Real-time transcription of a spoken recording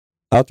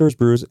Outdoors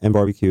Brews and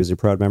BBQ is a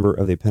proud member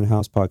of the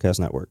Penthouse Podcast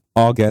Network.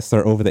 All guests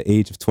are over the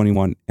age of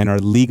 21 and are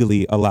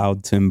legally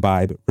allowed to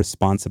imbibe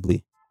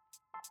responsibly.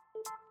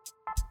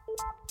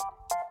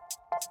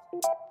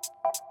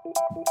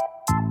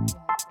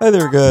 Hey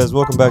there, guys.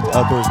 Welcome back to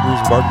Outdoors Brews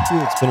and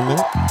BBQ. It's been a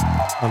minute.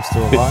 I'm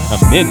still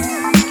alive. A minute.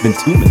 It's been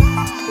 2 minutes.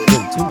 It's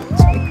been 2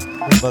 minutes.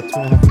 It's about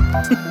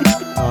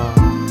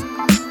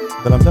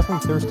 2.5 But I'm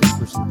definitely thirsty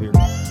for some beer.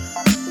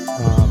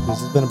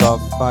 Because it's been about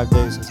 5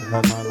 days since I've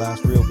had my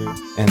last real beer.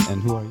 And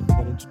who are you? You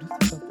gotta introduce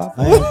yourself.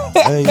 I am.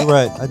 Hey, you're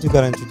right. I do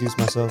got to introduce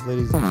myself,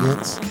 ladies and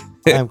gents.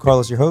 I am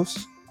Carlos, your host.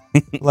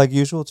 Like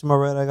usual, to my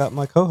right, I got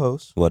my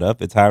co-host. What up?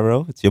 It's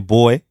Hyro. It's your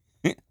boy.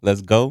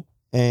 Let's go.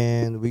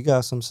 And we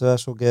got some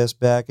special guests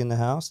back in the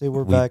house. They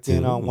were back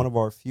in on one of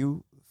our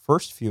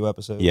first few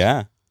episodes. Yeah.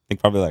 I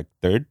think probably like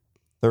third.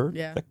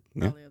 Yeah.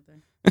 Probably up there.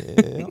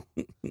 Yeah.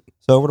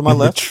 So over to my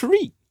left,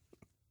 Treat.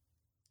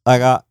 I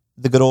got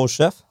the good old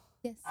chef,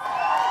 Yes.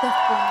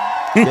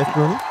 Jeff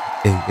Bruni.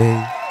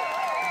 Hey.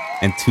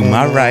 And to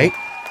my right.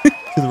 To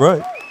the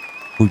right,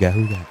 Who got?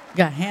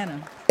 Got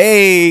Hannah,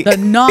 Hey. the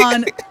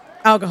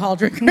non-alcohol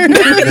drinker.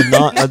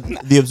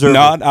 the observer.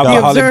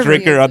 Non-alcoholic observer.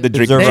 drinker of the The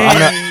drinker.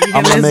 observer.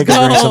 I'm gonna Let's make her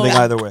drink go.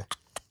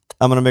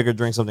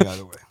 something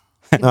either way.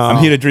 I'm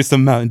here to drink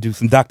some Mountain Dew,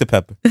 some Dr.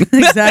 Pepper.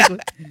 Exactly.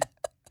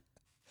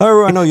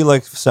 However, I know you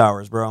like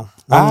sours, bro.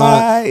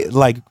 I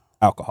like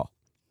alcohol.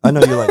 I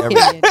know you like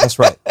everything. Period. That's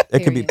right. It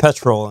could be Period.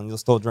 petrol and you'll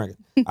still drink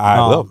it. I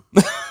will.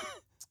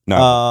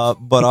 No.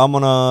 But I'm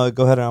gonna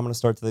go ahead and I'm gonna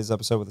start today's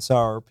episode with a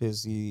sour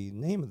because the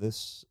name of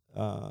this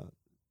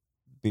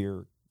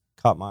beer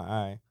caught my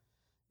eye,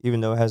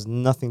 even though it has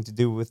nothing to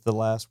do with the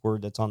last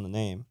word that's on the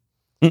name.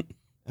 And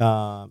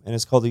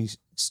it's called the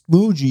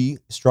Smoogie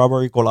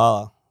Strawberry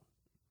Colada.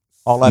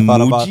 All I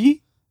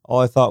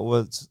thought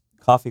was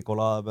coffee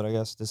colada, but I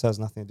guess this has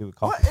nothing to do with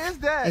coffee. What is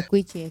that?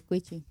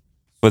 Equichi.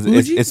 Was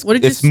it? It's What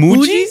did you it's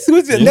Smoogies?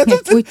 Was it?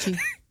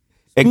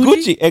 Equichi.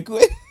 Eguchi.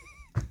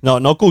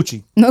 No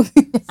coochie. No.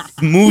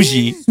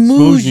 Smoogie.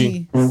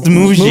 Smoogie.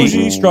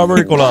 Smoogie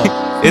Strawberry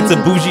Colada. It's a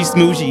bougie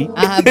smoogie.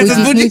 Bougie It's a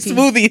bougie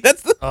smoothie. smoothie.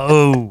 That's the.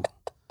 Oh.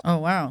 Oh,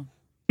 wow.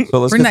 So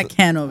let's Bring get that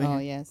can over Oh,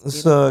 here. yes.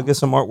 let's beautiful. get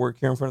some artwork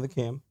here in front of the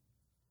cam.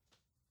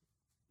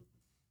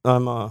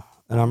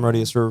 I'm ready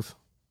to serve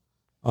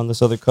on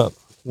this other cup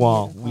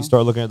while we Beautiful.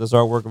 start looking at this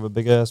artwork of a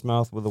big ass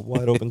mouth with a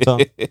wide open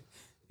tongue.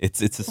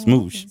 It's a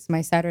smoosh. It's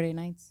my Saturday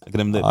nights. Look at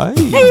them lips. Aye.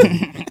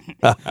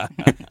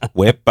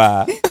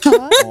 Wepa.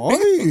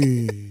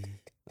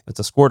 It's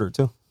a squirter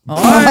too.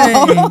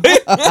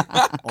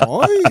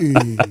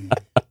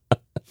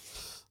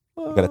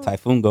 Oh, Got a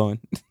typhoon going.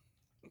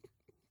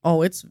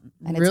 oh, it's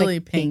And really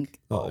it's like pink.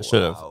 Oh,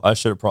 I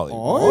should have probably.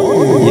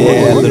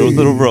 Yeah,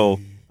 little roll.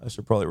 I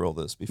should probably roll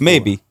this before.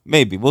 Maybe.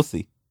 We'll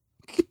see.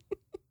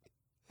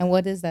 And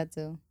what is that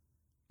too?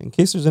 In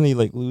case there's any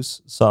like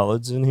loose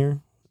solids in here.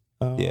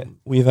 Yeah.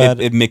 We've had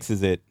It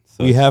mixes it.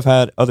 So we have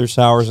had other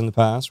sours in the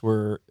past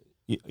where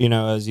you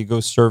know, as you go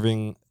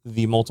serving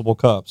the multiple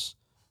cups,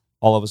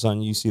 all of a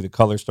sudden you see the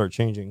color start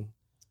changing,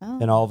 Oh.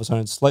 and all of a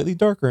sudden it's slightly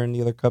darker in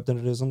the other cup than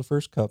it is on the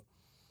first cup,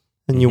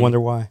 and you Mhm. wonder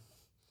why.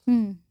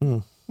 Hmm. Hmm.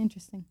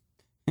 Interesting.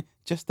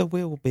 just a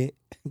little bit.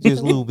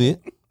 Just a little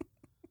bit.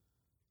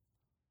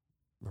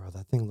 Bro,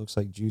 that thing looks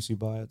like juice you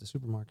buy at the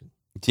supermarket.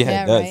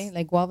 Yeah, it does. Right?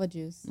 Like guava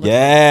juice.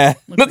 Yeah.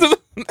 Looks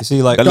You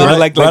see, like The little, right,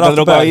 like right the off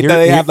little the bat, cajita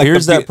they have, like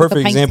here's the- that perfect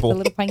The pint, example. The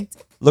little pint.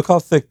 Look how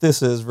thick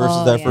this is versus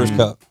Oh, that yeah. first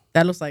cup.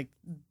 That looks like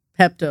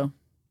Pepto.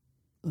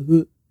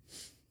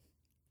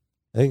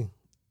 Hey,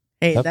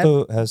 Hey,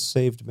 Pepto has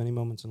saved many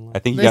moments in life. I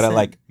think you gotta Listen.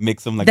 like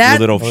mix them like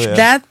that, little. Oh, yeah.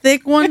 that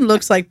thick one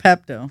looks like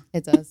Pepto.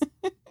 It does.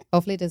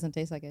 Hopefully it doesn't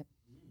taste like it.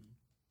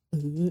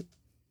 I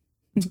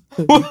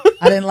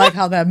didn't like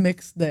how that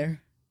mixed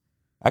there.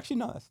 Actually,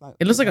 no, that's not.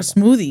 It looks like a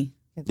smoothie.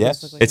 It Yeah,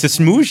 does look like it's a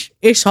smoosh.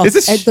 It's a, It's a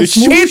it's,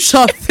 smoosh. it's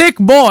a thick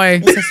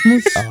boy. It's a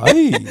smoosh.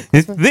 Aye.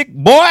 It's thick,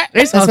 boy.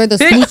 It's That's a where the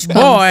thick smooch comes.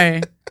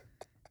 boy.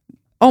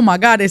 Oh my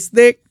God, it's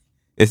thick.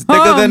 It's thicker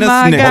Oh than a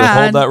my snicker.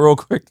 God. Hold that real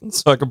quick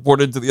so I can pour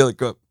it into the other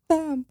cup.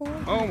 Oh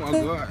my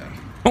god.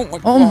 Oh my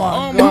Oh my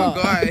Oh my God.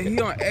 god. He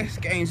on X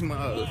Games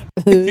mode.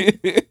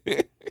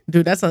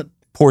 Dude, that's a.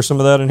 Pour some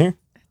of that in here.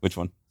 Which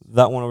one?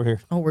 That one over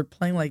here. Oh, we're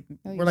playing like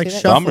Oh, you we're like see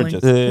that? Some are shuffling.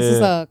 just- This is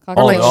a We're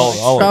All like it,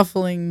 all it.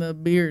 shuffling the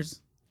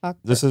beers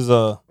This is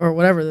or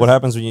whatever. This what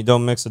happens when you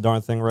don't mix the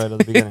darn thing right at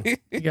the beginning.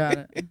 You got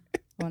it.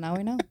 Well, now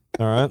we know.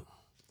 All right.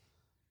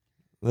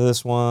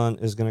 This one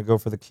is gonna go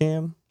for the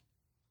cam,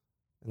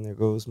 and there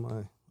goes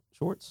my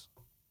shorts.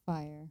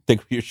 Fire.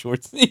 Think of your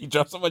shorts. You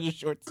drop some on your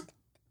shorts.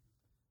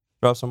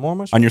 Drop some more on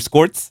my shorts. On your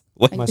squirts.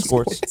 What? My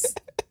squirts.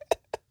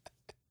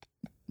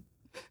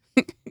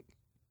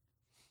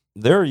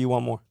 There, or you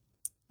want more?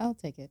 I'll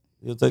take it.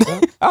 You'll take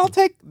that. I'll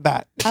take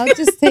that. I'll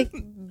just take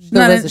She's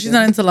not, she's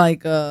not into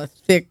like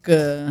thick.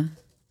 It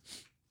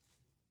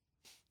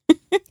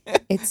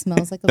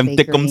smells like a Them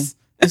bakery. thickums.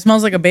 It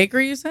smells like a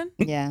bakery. You said?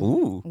 Yeah.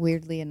 Ooh.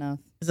 Weirdly enough.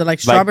 Is it like Like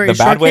strawberry the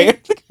bad way?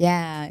 shortcake?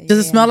 Yeah. Does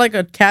it yeah. smell like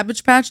a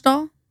Cabbage Patch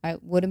doll? I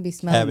wouldn't be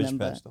smelling Cabbage them,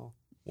 Patch but doll.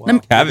 Wow.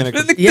 Cabbage.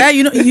 You're gonna- Yeah,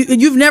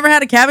 you've never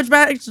had a Cabbage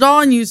Patch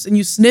doll and you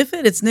sniff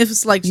it. It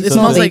sniffs like You it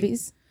smell smells like.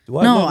 babies. Do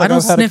No, look I don't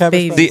I've had a sniff Cabbage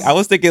babies. Patch See, Doll? I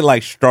was thinking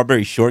like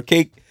strawberry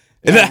shortcake.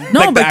 No, like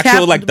but the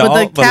actual like doll, but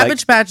the but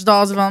Cabbage Patch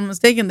dolls, if I'm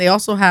mistaken, they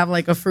also have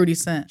like a fruity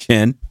scent.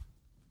 chin.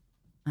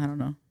 I don't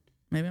know.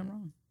 Maybe I'm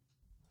wrong.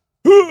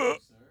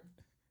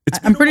 It's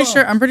I'm pretty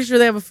sure. I'm pretty sure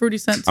they have a fruity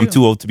scent too. I'm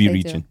too old to be They do.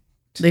 reaching.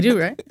 They do,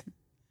 right?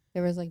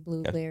 There was like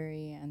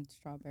blueberry and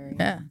strawberry.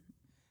 Yeah.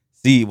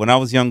 See, when I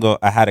was younger,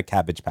 I had a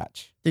Cabbage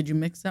Patch. Did you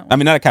mix that one? I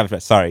mean, not a Cabbage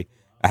Patch. Sorry,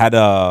 I had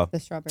The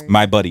strawberry.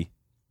 My Buddy,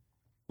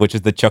 which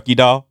is the Chucky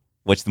doll,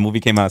 which the movie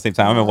came out at the same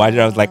time. I remember watching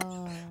it. I was like,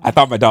 I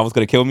thought my dog was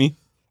gonna kill me.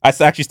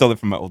 actually stole it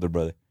from my older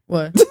brother.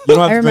 What? You don't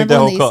have I to drink remember that when they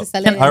whole used cup. to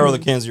sell it High roll in-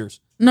 the can's yours.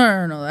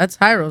 No. That's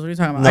high rolls. What are you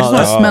talking about? I No, just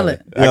want to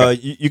that's- smell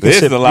it. You can This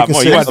sip. is a lot you can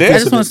more. sip You a want piece this? I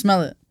just of want it, to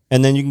smell it.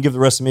 and then you can give the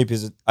rest to me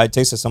because I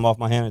tasted some off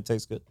my hand. It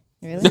tastes good.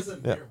 Really?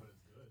 Yeah.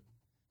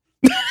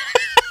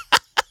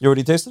 You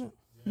already tasted it?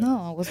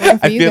 No, I was waiting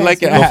for I you feel guys like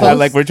to go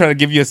close. we're trying to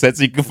give you a set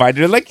so you can find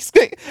it. Like,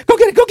 go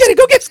get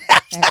it.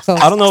 Yeah, close.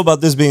 I don't know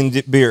about this being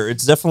beer.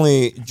 It's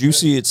definitely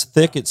juicy. It's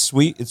thick. It's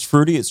sweet. It's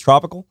fruity. It's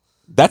tropical.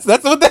 That's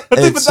what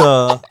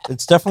that.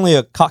 It's definitely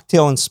a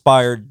cocktail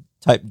inspired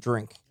type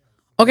drink.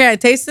 Okay, I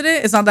tasted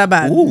it. It's not that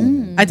bad.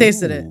 I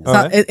tasted it. It's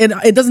not, Alright.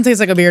 it doesn't taste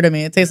like a beer to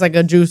me. It tastes like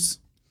a juice.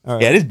 All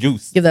right. Yeah, it is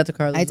juice. Give that to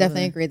Carlos. I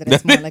definitely agree that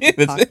it's more like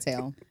a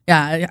cocktail.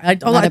 Yeah, I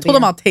told Not a him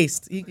beer. I'll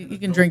taste. You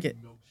can drink it.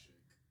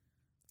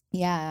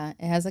 Yeah,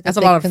 it has like That's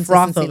a thick lot of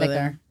froth consistency, over like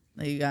there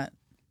that you got.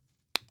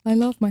 I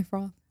love my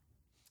froth.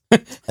 I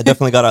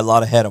definitely got a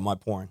lot of head on my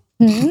pouring.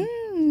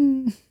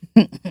 Mm.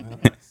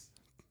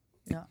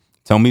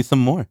 Tell me some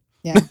more.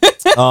 Yeah.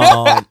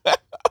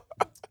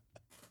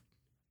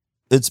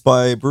 It's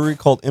by a brewery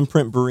called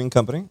Imprint Brewing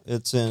Company.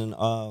 It's in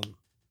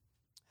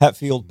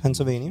Hatfield,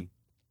 Pennsylvania.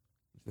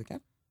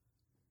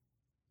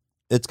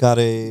 It's got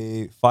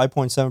a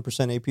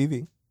 5.7%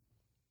 APV.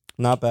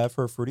 Not bad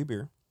for a fruity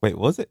beer. Wait,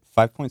 what was it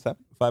 5.7?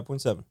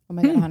 5.7. Oh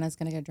my god, Hannah's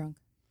gonna get drunk.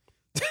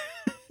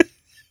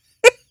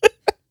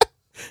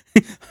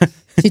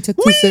 She took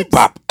 2 sips.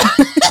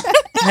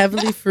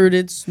 Heavily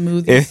fruited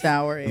smoothie If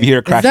sour. Ale. you hear a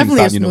It's crashing definitely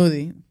sound, a you know.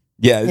 smoothie.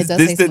 Yeah, It this, does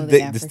this, taste smoothie,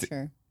 yeah, this, for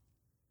sure.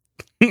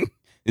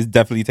 it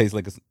definitely tastes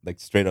like like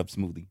straight up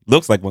smoothie.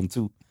 Looks like one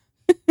too.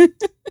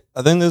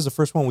 I think this is the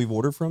first one we've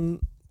ordered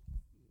from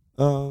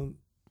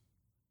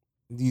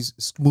these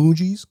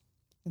smoogies.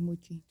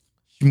 Emoji.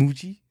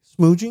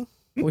 Smoogie?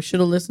 We should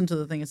have listened to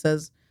the thing. It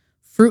says,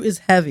 fruit is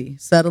heavy.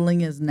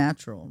 Settling is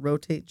natural.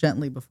 Rotate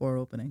gently before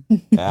opening.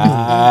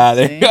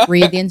 There See? you go.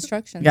 Read the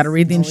instructions. You gotta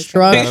read the Always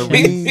instructions. Gotta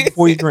read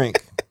before you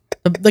drink.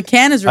 The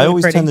can is I really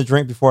always pretty. tend to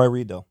drink before I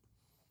read, though.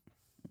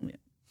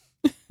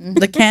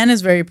 The can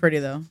is very pretty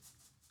though.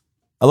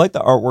 I like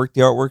the artwork.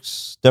 The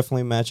artwork's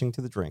definitely matching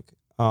to the drink.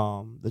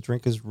 The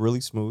drink is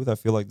really smooth. I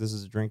feel like this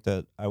is a drink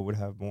that I would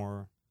have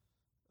more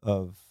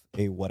of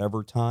a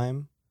whatever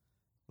time.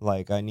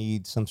 Like I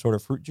need some sort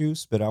of fruit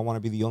juice, but I want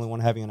to be the only one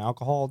having an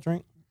alcohol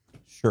drink.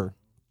 Sure.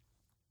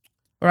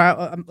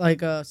 Or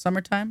like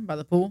summertime by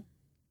the pool.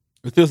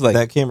 It feels like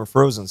That camera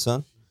frozen,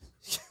 son.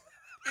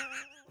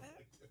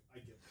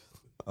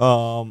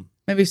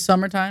 Maybe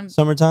summertime.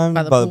 Summertime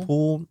By by the the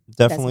pool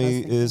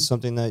definitely thinking. is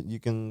something that you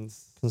can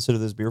consider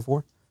this beer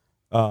for.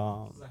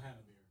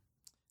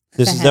 It's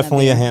This a is Hannah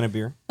definitely a beer. Hannah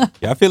beer.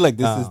 I feel like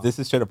Oh. this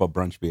is straight up a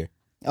brunch beer.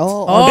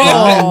 Oh,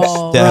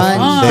 Oh,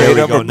 Definitely. There Straight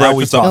we up go. a Now brunch we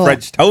with some talk.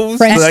 French toast.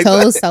 French like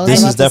toast. I was This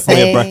about is to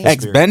definitely a say. breakfast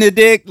Eggs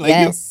Benedict. Like,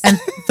 Yes. and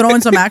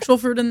throwing some actual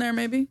fruit in there,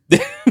 maybe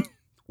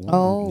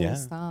Oh, yeah.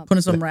 stop.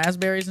 putting some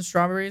raspberries and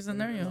strawberries in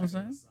there. You know what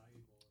I'm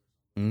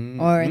saying?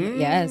 Or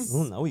yes.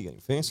 Oh, now we're getting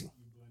fancy.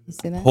 You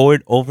see that?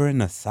 Poured over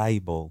in a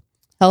acai bowl.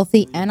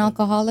 Healthy and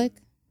alcoholic.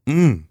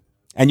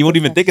 And you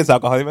wouldn't even think it's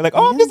alcohol. You'd be like,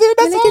 oh, I'm just in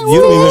I think that it's-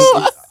 You don't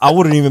even, I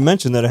wouldn't even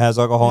mention that it has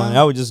alcohol in it.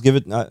 No. I would just give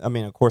it. I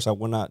mean, of course, I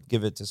would not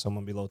give it to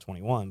someone below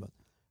 21. But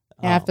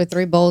And after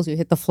 3 bowls, you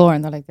hit the floor,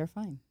 and they're like, they're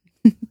fine.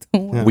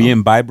 Don't worry. Yeah. We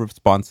imbibe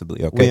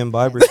responsibly, okay? we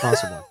imbibe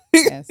responsibly.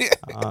 Yes.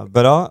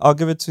 But I'll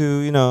give it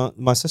to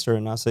my sister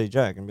and I'll say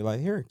Jack and be like,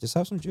 here, just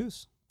have some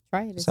juice.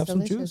 Try it. Just It's have some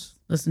delicious. juice.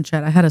 Listen,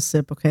 Chad, I had a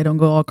sip. Okay, don't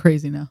go all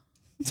crazy now.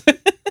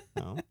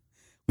 No.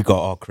 We go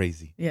all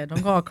crazy. Yeah,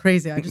 don't go all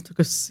crazy. I just took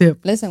a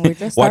sip. Listen, we're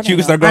just Watch starting.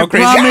 you start though. going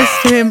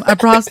crazy. I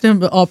promised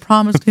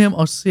him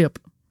a sip.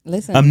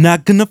 Listen, I'm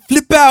not gonna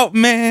flip out,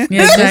 man.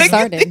 Yeah, just exactly.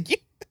 started.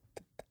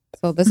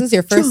 So this is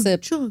your first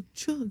sip. Chug,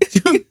 chug,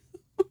 chug.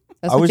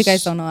 That's I what was- you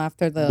guys don't know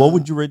after the. What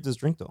would you rate this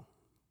drink though?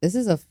 This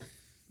is a.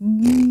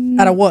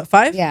 Out of what?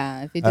 5?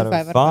 Yeah, if you do Out of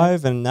 5 out of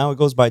 5, and now it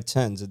goes by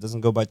 10s. It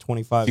doesn't go by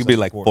 25. You'd be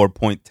like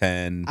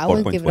 4.10, I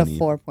would give it a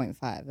 4.20.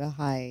 4.5, a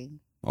high.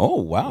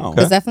 Oh, wow.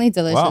 It's definitely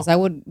delicious. Wow. I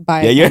would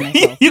buy Yeah, it you're, for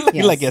myself.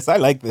 you're like, yes, I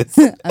like this.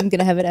 I'm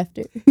gonna have it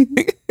after.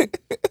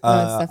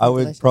 I definitely would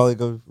delicious. probably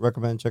go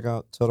recommend check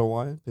out Total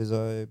Wine because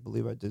I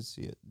believe I did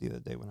see it the other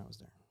day when I was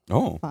there.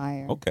 Oh,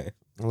 Fire. okay.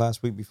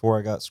 Last week before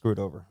I got screwed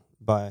over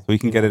by. So we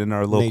can get it in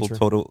our local Nature.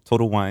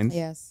 total wines.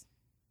 Yes,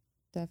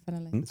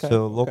 definitely. Okay,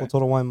 So local okay.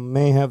 Total Wine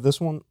may have this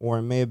one, or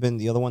it may have been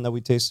the other one that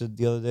we tasted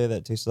the other day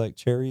that tasted like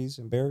cherries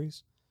and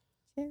berries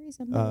Cherries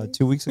and berries.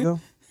 2 weeks ago.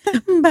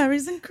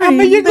 Berries and cream. I'm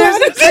a young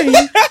berries and cream.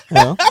 You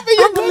know?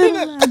 I'm a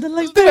little lad that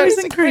likes berries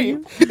and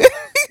cream.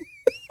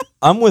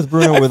 I'm with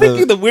Bruno I with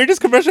think the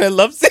weirdest commercial. I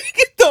love singing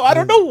it though. I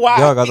don't know why.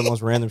 Y'all got the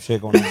most random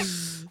shit going on.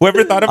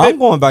 Whoever thought of it, I'm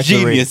going back to the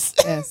rating. genius.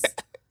 Yes.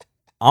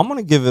 I'm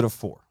gonna give it a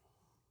 4.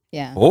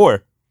 Yeah.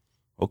 4.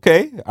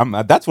 Okay,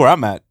 that's where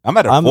I'm at. I'm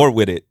at a 4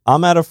 with it.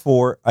 I'm at a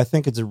 4. I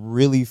think it's a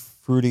really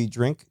fruity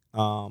drink.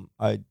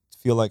 I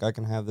feel like I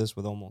can have this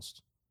with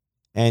almost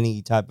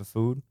any type of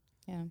food.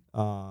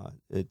 Yeah.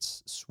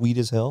 It's sweet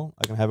as hell.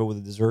 I can have it with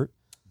a dessert.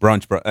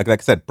 Brunch, bro. Like I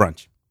said,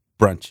 brunch.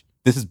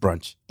 This is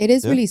brunch. It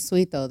is Yeah. really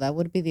sweet though. That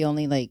would be the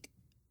only like,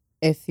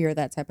 if you're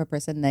that type of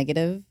person,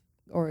 negative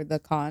or the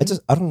con.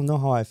 I don't know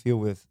how I feel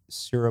with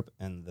syrup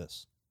and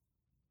this.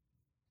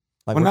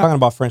 Like Well, we're not- talking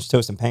about French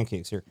toast and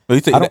pancakes here. But you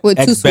say I don't- Well,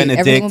 too eggs sweet.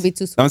 Everything Benedict. would be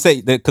too sweet. I'm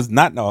saying because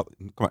not no.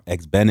 Come on,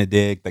 eggs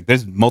Benedict. Like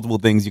there's multiple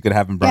things you could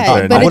have in brunch. Yeah,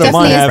 that are but I it nice. wouldn't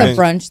definitely mind is having-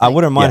 the brunch. I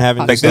wouldn't mind Yeah.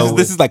 having Like this.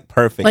 this is like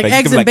perfect. Like you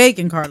eggs can, and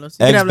bacon, Carlos.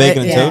 You Eggs, could have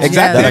bacon, and toast?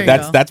 Exactly. there Like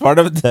you go. that's part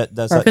of it.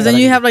 that's Because then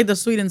you have like the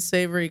sweet and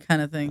savory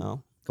kind of thing.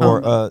 no.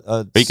 Or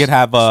Or you could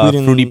have sweet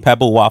and- fruity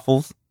pebble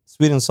waffles.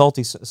 sweet and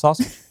salty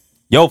sausage.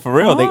 Yo, for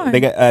real, Alright. they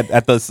get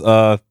at this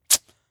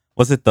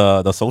was it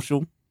the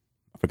social?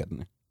 I forgot the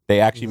name. They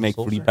actually The make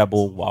Social? fruity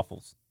pebble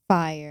waffles.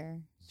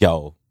 Fire.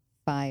 Yo,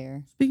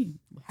 Fire. Speaking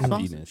of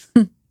happiness.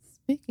 sausage.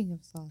 Speaking of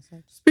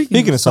sausage.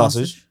 Speaking of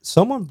sausage,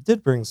 someone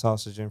did bring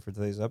sausage in for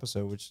today's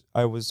episode, which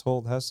I was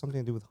told has something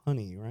to do with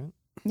honey, right?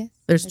 Yes.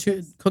 there's it two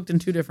does. cooked in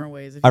 2 different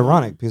ways. if you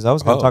Ironic, want. because I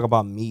was going Oh. to talk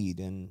about mead,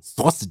 and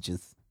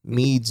Sausages.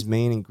 mead's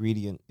main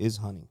ingredient is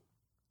honey.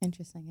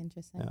 Interesting.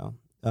 Interesting. You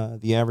know?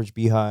 The average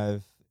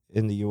beehive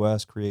in the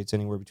U.S. creates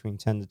anywhere between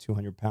 10 to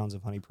 200 pounds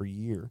of honey per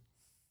year.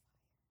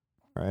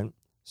 Right?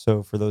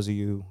 So for those of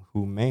you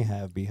who may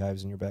have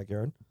beehives in your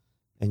backyard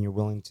and you're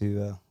willing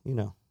to,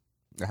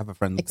 I have a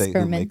friend who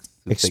Experiment. takes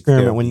care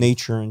experiment of with bees.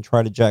 nature and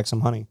try to jack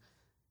some honey,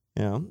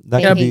 that You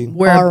gotta could be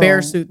wear a bear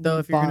Borrow. suit though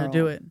if you're gonna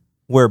do Borrow. it.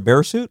 wear a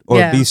bear suit or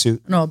Yeah. a bee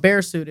suit. No, a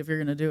bear suit if you're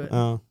gonna do it.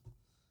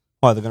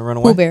 Why they're gonna run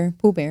away? Pooh Bear.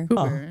 Pooh Bear. Pooh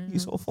Oh, bear, you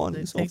so funny. they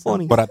You so take some.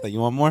 funny. What I thought you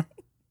want more?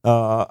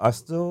 I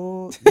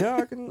still,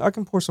 I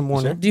can pour some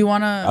more Sure. in. Do you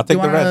wanna I'll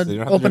take the rest. You don't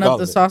have to open drink all up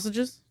the of it.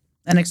 sausages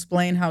and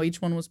explain how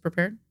each one was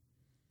prepared?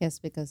 Yes,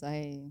 because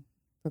I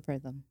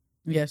prepared them.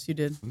 Yes, you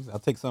did. I'll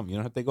take some. You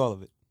don't have to take all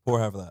of it. Pour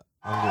half of that.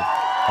 I'm good.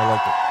 I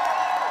like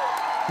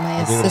it.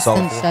 My I gave it a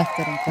solid assistant 4. chef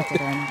didn't cook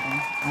it or anything.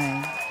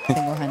 I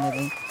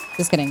single-handedly.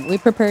 Just kidding. We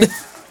prepared.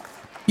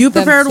 You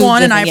Them prepared two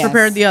one and I different-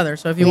 prepared yes. the other.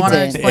 So if you We want to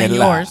did. explain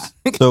Ella. yours,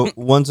 So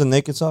one's a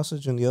naked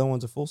sausage and the other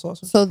one's a full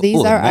sausage. So these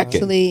Ooh, are naked.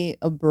 actually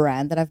a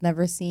brand that I've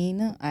never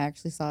seen. I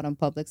actually saw it on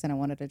Publix and I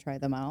wanted to try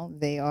them out.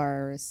 They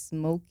are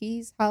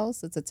Smokey's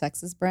House. It's a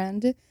Texas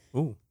brand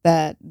Ooh.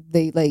 that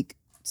they like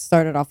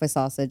started off with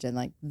sausage and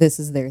like this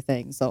is their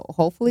thing. So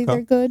hopefully Okay.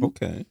 they're good.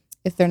 Okay.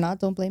 If they're not,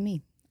 don't blame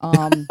me.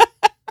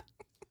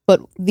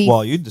 But the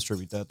Well, you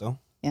distribute that though.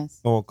 yes.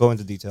 Well, go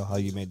into detail how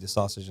you made the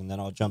sausage, and then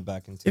I'll jump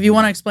back into. if you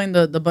want to explain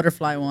the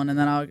butterfly one, and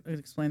then I'll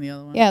explain the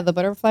other one. Yeah, the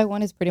butterfly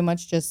one is pretty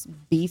much just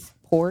beef,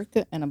 pork,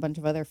 and a bunch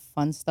of other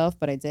fun stuff.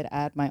 But I did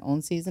add my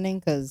own seasoning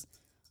because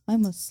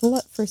I'm a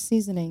slut for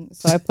seasoning.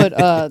 So I put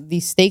the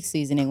steak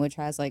seasoning, which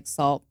has like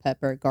salt,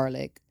 pepper,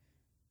 garlic.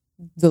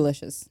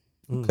 Delicious.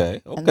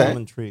 Okay. And Okay. I'm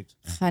intrigued.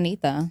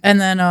 Janita. And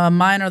then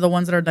mine are the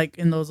ones that are like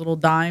in those little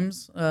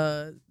dimes.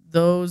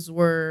 Those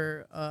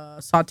were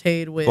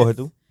sautéed with Go ahead,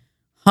 do.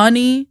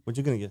 honey What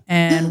you gonna get?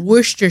 and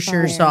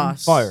Worcestershire Fire.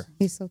 sauce. Fire.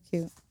 He's so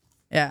cute.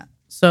 Yeah.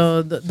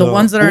 So the So-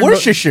 ones that are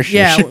Worcestershire.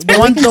 yeah, the We can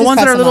ones just that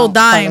pass are them little out.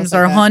 Carlos, dimes like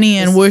are that. honey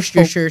and Just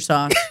Worcestershire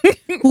sauce.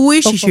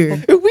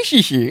 Worcestershire.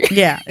 Wishy.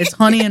 Yeah, it's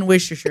honey and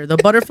Worcestershire. The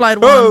butterfly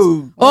ones.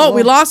 Oh. Oh,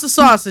 we lost the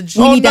sausage.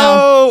 We need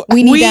down.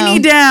 We need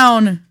down.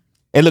 down.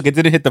 Hey, look, it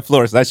didn't hit the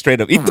floor, so that's straight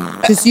up. Eat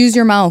the- Just use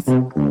your mouth.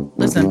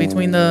 Listen,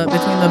 between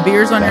the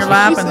beers on That's your what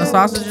lap she and the said.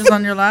 sausages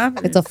on your lap,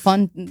 It's a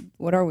fun.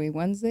 What are we?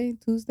 Wednesday?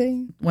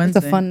 Tuesday? It's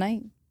Wednesday. a fun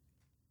night.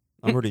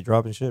 I'm already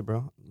dropping shit,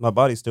 bro. My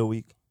body's still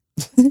weak.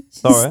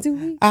 It's all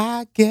right.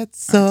 I get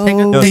so Take a-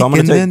 Yo, so I'm gonna weak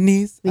in take the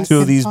knees. We two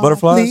of can these all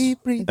butterflies. These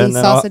And then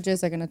I'll-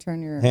 sausages are gonna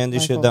turn your Hand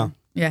this life shit over. down.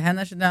 Yeah, hand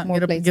that shit down. More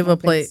plates, Give more a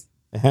plate. plates.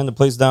 And hand the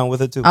plates down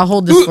with it too. I'll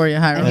hold this for you,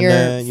 Hiram. And your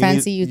then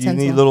fancy you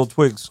utensil. need little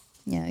twigs.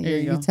 Yeah, There your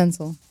you go.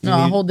 utensil. No, You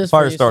I'll need hold this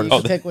fire for you. So starters. you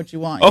Oh, can pick what you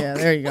want. oh. Yeah,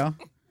 there you go.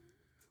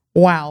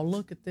 Wow,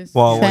 look at this.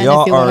 While Shen,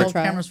 y'all if you wanna are The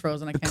try. camera's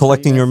frozen. I can't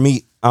collecting show your you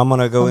meat, I'm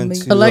gonna go Come into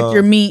guys. Collect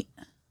your meat.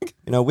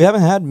 We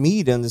haven't had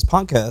meat in this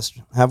podcast,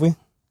 have we?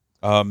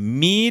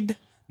 Mead?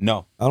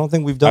 No. I don't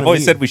think we've done. I've a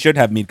always mead. said we should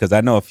have mead because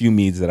I know a few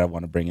meads that I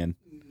want to bring in.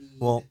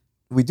 Well,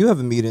 we do have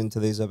a mead in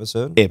today's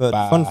episode. Epa.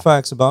 But fun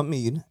facts about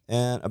mead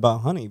and about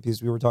honey,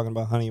 because we were talking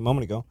about honey a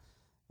moment ago.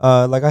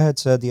 Like I had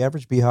said, the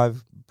average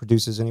beehive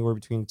produces anywhere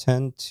between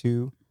 10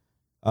 to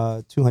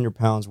 200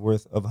 pounds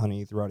worth of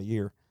honey throughout a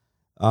year.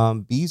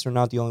 Bees are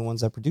not the only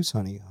ones that produce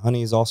honey.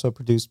 Honey is also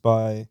produced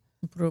by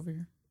Put it over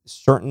here.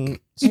 certain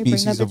Hey, bring that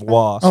species of bitch back.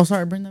 wasps, Oh,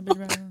 sorry. Bring that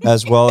bitch back.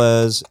 as well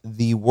as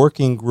the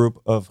working group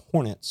of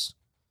hornets.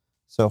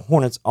 So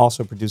hornets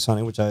also produce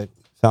honey, which I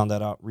found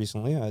that out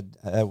recently.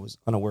 I was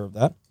unaware of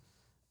that.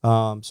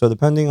 So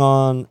depending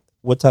on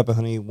what type of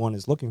honey one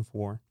is looking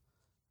for.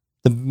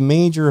 The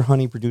major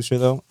honey producer,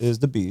 though, is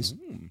the bees.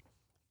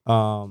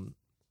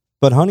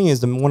 But honey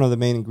is one of the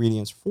main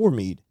ingredients for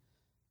mead.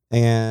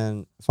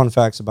 And fun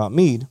facts about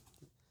mead.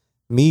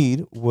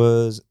 Mead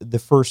was the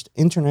first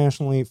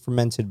internationally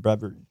fermented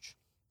beverage.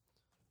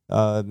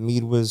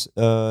 Mead was,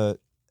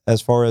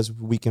 as far as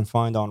we can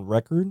find on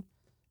record,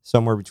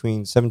 somewhere between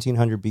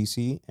 1700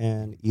 BC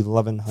and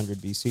 1100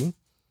 BC.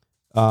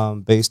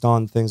 Based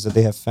on things that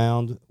they have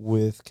found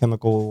with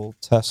chemical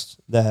tests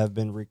that have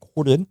been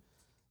recorded.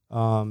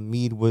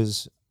 Mead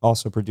was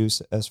also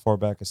produced as far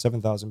back as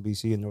 7000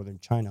 BC in northern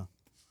China.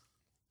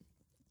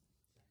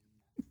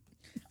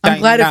 I'm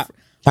glad it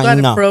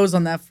China. froze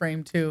on that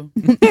frame too,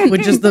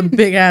 with just the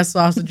big ass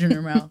sausage in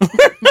your mouth.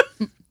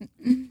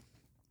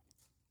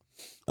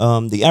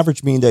 The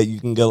average mead that you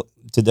can get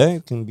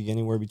today can be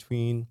anywhere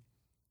between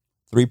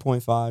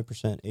 3.5%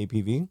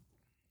 APV,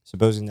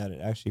 supposing that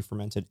it actually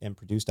fermented and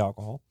produced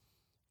alcohol,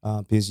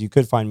 because you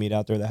could find mead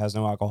out there that has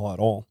no alcohol at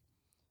all.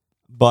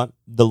 But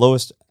the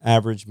lowest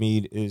average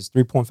mead is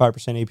 3.5%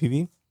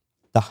 APV.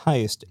 The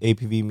highest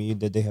APV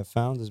mead that they have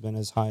found has been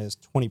as high as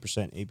 20%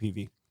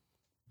 APV.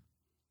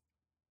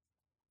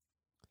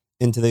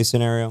 In today's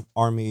scenario,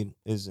 our mead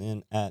is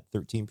in at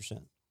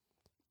 13%.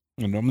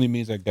 And normally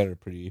means I get it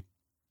pretty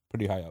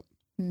high up.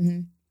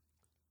 Mm-hmm.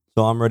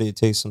 So I'm ready to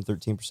taste some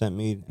 13%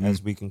 mead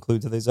as we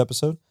conclude today's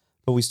episode.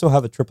 But we still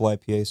have a triple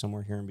IPA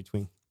somewhere here in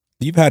between.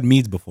 You've had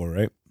meads before,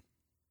 right?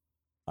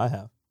 I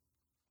have.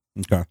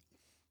 Okay.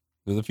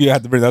 There's a few I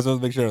have to bring. That's what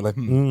I make sure. Like,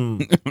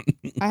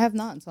 I have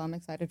not, so I'm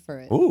excited for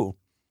it. Ooh.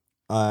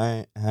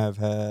 I have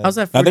had. How's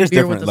that Now, fruity there's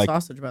beer with different, the like-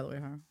 sausage, by the way,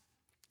 huh?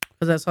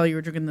 Because I saw you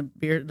were drinking the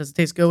beer. Does it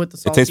taste good with the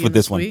salty tastes with and the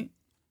this one. sweet?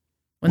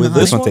 When With the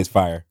this This one honey? tastes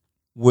fire.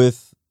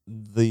 With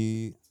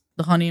the.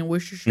 The honey and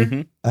Worcestershire?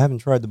 Mhm. I haven't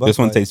tried the This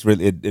one Budweiser. tastes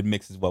really. It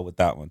mixes well with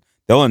that one.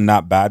 That one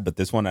not bad, but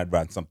this one I'd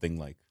rather something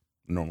like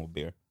normal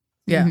beer.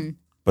 Yeah. Mhm.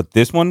 But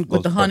this one goes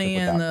With the honey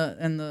perfect with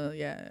and that. the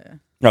yeah.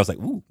 I was like,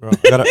 ooh. Bro,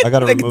 I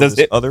gotta Like, remove does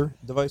this it- other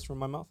device from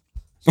my mouth.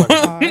 So I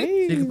can- So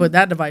you can put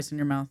that device in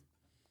your mouth.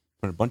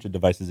 Put a bunch of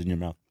devices in your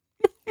mouth.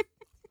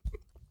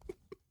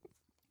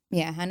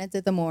 Yeah, Hannah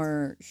did the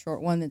more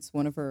short one. It's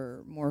one of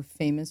her more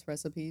famous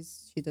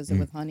recipes. She does it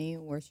with honey,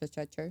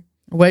 Worcestershire.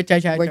 Wait,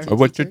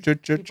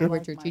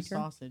 Worcestershire. my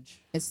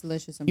sausage. 'It's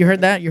delicious. And You heard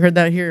that? You heard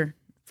that here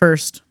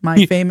first.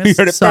 My famous You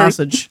heard it first.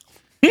 sausage.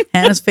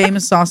 Hannah's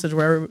famous sausage,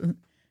 where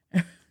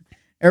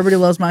everybody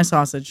loves my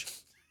sausage.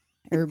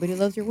 Everybody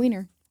loves your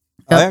wiener.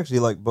 I actually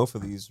like both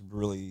of these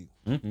really.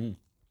 Mm-hmm.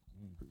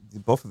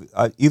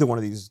 Either one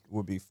of these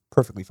would be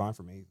perfectly fine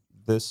for me.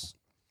 This,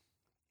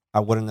 I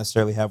wouldn't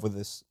necessarily have with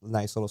this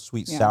nice little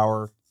sweet Yeah.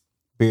 sour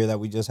beer that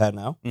we just had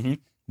now. Mm-hmm.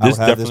 I This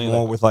would have this definitely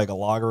more like, with like a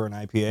lager or an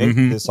IPA.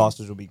 Mhm. This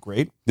sausage would be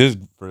great. this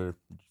is for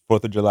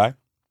 4th of July.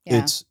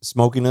 Yeah. Its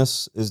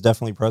smokiness is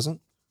definitely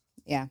present.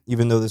 Yeah.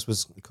 Even though this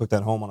was cooked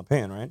at home on a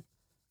pan, right?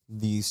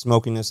 The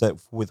smokiness that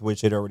with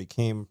which it already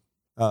came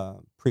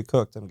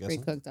pre-cooked, I'm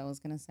guessing, Pre-cooked, I was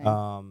going to say.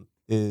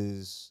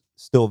 is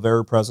still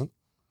very present.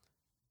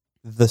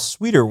 The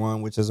sweeter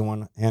one, which is the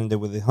one handed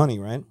with the honey,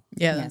 right?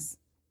 Yeah. yes.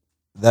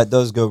 That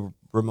does go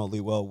remotely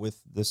well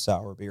with this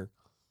sour beer.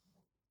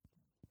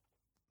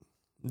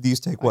 These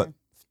take what,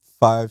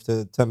 5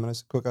 to 10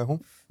 minutes to cook at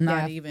home?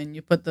 Not Yeah. even.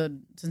 You put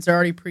since they're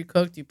already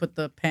pre-cooked, you put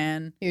the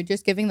pan You're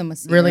just giving them a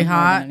sear really more than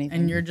hot, anything.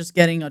 and you're just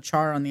getting a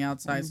char on the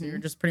outside. So Mhm. you're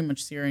just pretty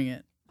much searing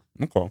it.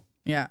 Okay.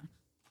 Yeah.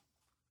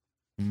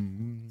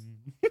 Mm-hmm.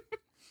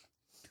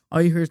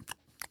 All you hear is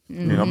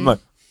Yeah, I'm like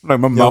my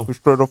mouth is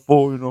straight up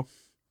full, you know.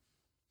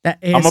 that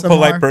I'm a ASMR.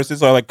 polite person,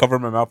 so I like cover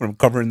my mouth and I'm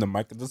covering the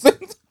mic at the same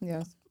time.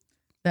 Yes.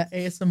 That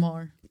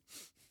ASMR.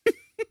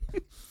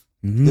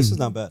 This is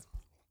not bad.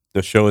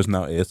 The show is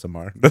now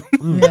ASMR.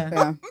 Yeah.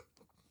 Yeah.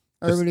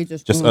 Everybody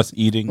just Just us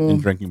eating and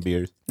Mm. drinking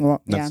beers.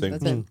 Well, yeah, That's it.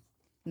 that's it.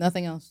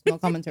 Nothing else. No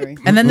commentary.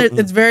 And then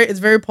it's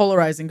very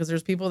polarizing because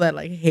there's people that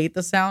like hate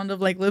the sound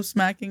of like lip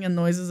smacking and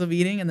noises of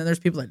eating, and then there's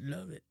people that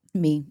love it.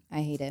 Me,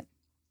 I hate it.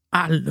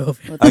 I love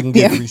it. With- I can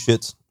give Yeah. 3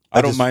 shits.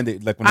 I don't just- mind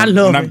it. Like when, I I'm,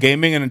 love when I'm it.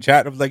 gaming and in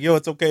chat, I'm like, yo,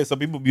 it's okay. Some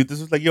people mute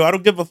this. It's like, yo, I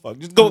don't give a fuck.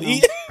 Just go I know.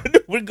 eat.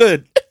 We're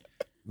good.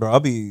 Bro, I'll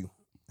be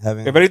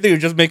having. If anything, you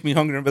just make me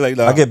hungry and be like,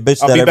 I get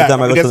bitched I'll at be every back.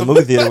 time I I'll go get to the some-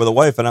 movie theater with a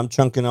wife and I'm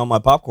chunking on my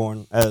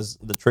popcorn as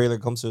the trailer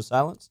comes to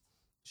silence.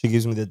 She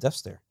gives me the death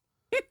stare.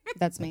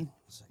 That's me.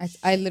 It's like,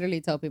 I literally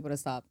tell people to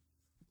stop.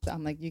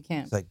 I'm like, you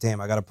can't. it's like, damn,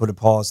 I got to put a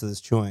pause to this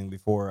chewing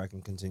before I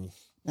can continue.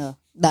 No.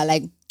 That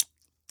like,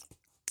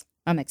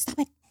 I'm like, stop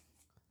it.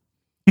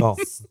 Oh,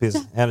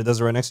 because Hannah does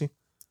it right next to you?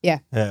 Yeah.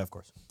 Yeah, of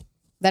course.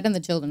 That and the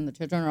children. The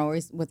children are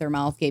always with their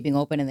mouth gaping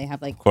open and they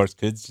have like Of course,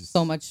 kids just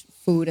so much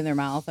food in their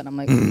mouth. And I'm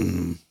like,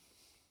 mm-mm.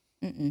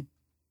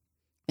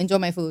 Enjoy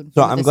my food.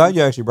 So from a I'm glad distance.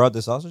 you actually brought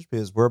this sausage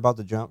because we're about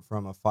to jump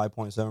from a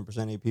 5.7%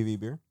 APV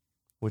beer,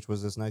 which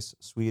was this nice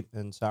sweet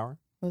and sour.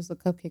 It was the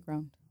cupcake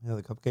round. Yeah,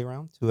 the cupcake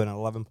round to an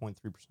 11.3%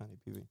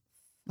 APV. Look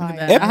Fire.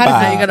 at that. Epa. I had to Now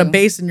say you got a too.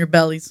 base in your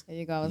bellies. There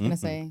you go. I was gonna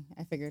say.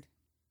 I figured.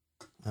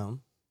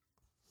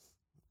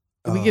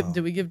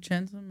 Did we give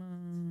Chen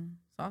some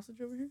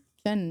sausage over here?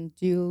 Jen,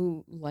 do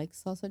you like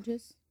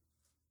sausages?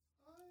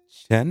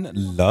 Chen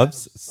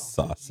loves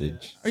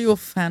sausage. Are you a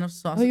fan of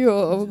sausage?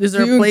 Oh, Is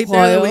there a plate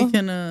there that we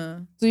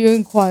can? Do you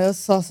inquire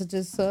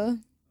sausages, sir?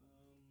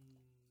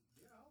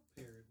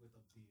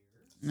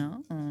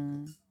 No.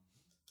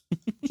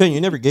 Chen,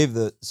 you never gave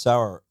the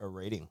sour a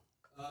rating.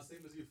 Same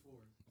as you,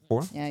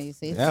 4? Yeah, you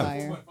see, it's Yeah.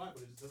 fire. 4.5,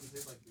 but it doesn't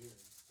taste like beer.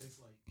 It tastes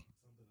like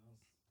something else.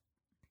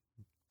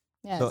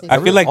 Yeah, So see,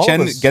 I feel like all of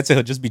Chen us- gets it.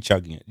 He'll just be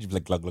chugging it. Just be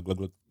like glug glug glug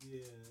glug. Yeah,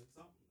 it's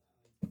not,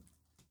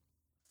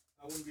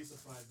 I wouldn't be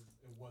surprised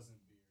if it wasn't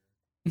beer.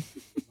 It's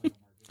like a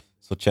margarita.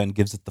 So Chen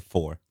gives it the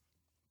 4.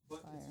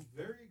 But Fire. it's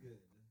very good.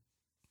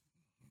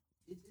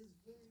 It is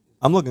very good.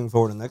 I'm looking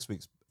forward to next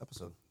week's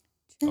episode,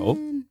 Oh.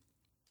 Chen.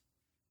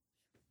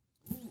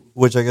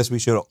 which I guess we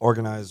should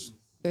organize.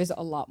 There's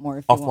a lot more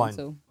if you want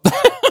Offline. to.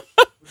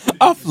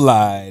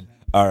 Offline.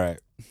 All right.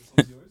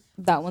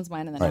 That one's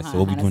mine, and then Alright, Hannah so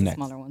what we has doing the next?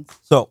 smaller ones.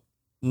 So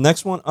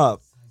next one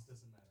up,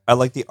 I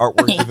like the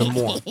artwork even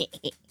more.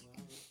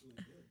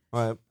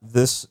 All right,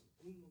 this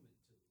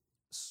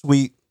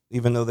sweet,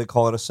 even though they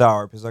call it a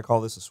sour, because I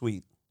call this a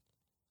sweet.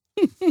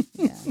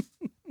 Yeah,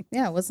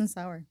 yeah, it wasn't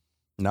sour.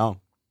 No.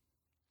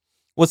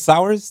 Well,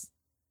 sours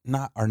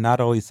are not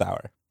always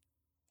sour.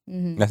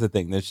 Hmm That's the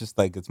thing. There's just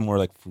like it's more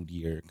like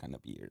fruitier kind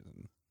of beers.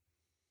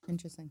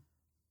 Interesting.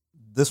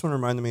 This one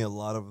reminded me a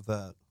lot of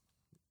that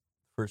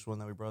first one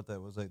that we brought.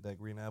 That was like that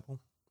green apple,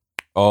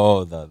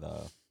 Oh, the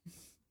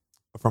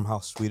from how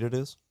sweet it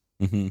is.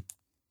 mm-hmm.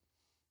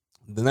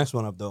 The next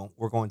one up, though,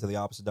 we're going to the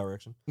opposite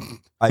direction.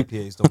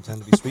 IPAs don't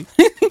tend to be sweet;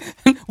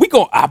 We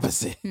go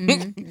opposite.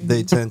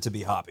 they tend to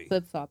be hoppy.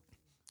 Flip flop.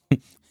 All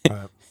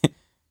right.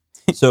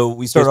 So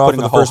we Start started off with putting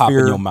the a whole first hop in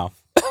beer. your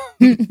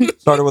mouth.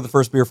 Started with the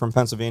first beer from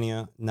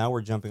Pennsylvania. Now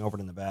we're jumping over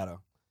to Nevada.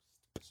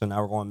 So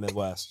now we're going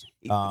Midwest.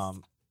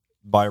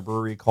 By a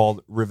brewery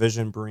called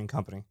Revision Brewing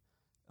Company.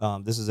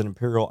 This is an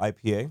Imperial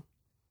IPA.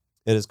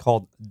 It is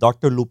called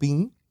Dr.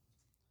 Lupin.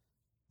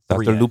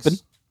 Dr. 3X. Lupin?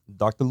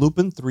 Dr.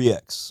 Lupin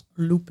 3X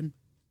Lupin.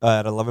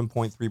 at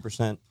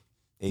 11.3%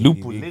 ABV.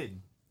 Lupulin.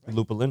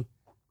 Lupulin.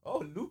 Oh,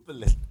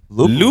 lupulin.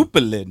 Lupulin.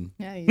 Lupulin.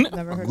 Yeah, you've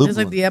never heard Lupin. It's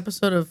like the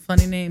episode of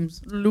Funny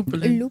Names. Lupin.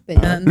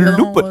 Lupin. And the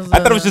other one Lupin. was, I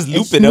thought it was just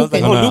Lupin. I was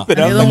like, Smookin'. oh, No, no. Lupin.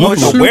 And I the was other like, one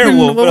was Lupin, a Schlupen.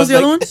 werewolf. What was the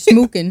other one?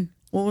 Smookin'.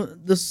 What was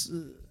this?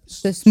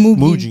 The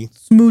smoogie. Smoogie.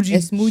 Smoogie. A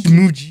smoogie.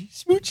 Smoochy.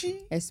 Smoochy.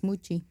 A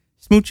smoochie.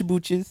 Smoochy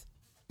booches.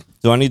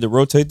 Do I need to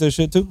rotate this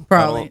shit too?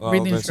 Probably. I don't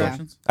Read the think so.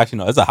 instructions. Actually,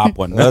 no, it's a hop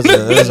one. That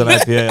is an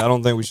IPA. I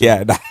don't think we should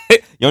Yeah,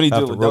 you only do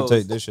have it to with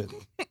rotate those. this shit.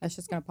 That's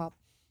just gonna pop.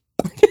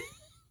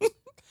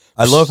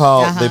 I love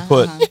how Uh-huh, they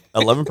put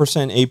uh-huh.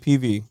 11%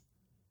 APV,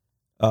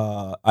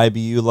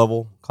 IBU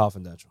level,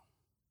 confidential.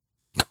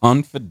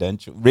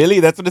 Confidential. Really?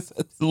 That's what it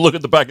says? Look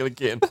at the back of the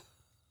can.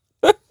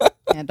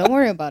 Yeah, don't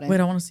worry about it. Wait,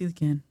 I want to see the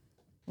can.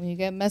 When you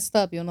get messed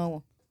up, you'll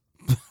know.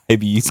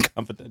 Maybe it's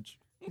confidential.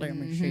 Let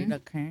me see the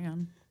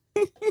can.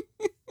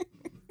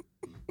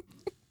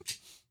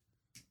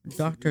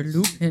 Dr.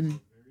 Lupin.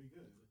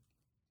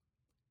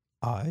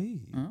 I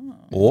Oh.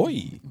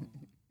 Oi.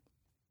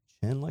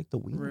 Chen like the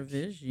wiener.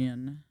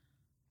 Revision.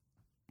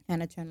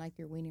 Hannah Chen like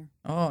your wiener.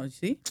 Oh, you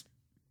see?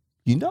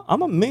 You know,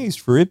 I'm amazed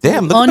for it.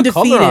 Damn, look at the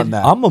color Undefeated. on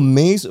that. I'm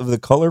amazed of the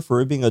color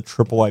for it being a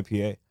triple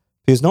IPA.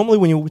 Because normally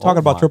when we talk Oh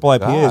about my triple IPAs,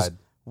 God.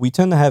 we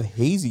tend to have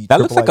hazy.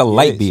 That looks like triple a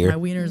light IPAs. beer. My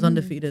wiener is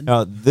undefeated.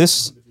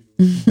 This, based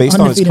on its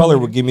Undefeated color,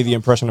 wiener. would give me the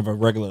impression of a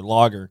regular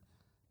lager.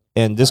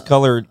 And this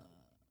color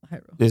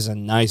Hyro. is a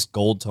nice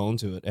gold tone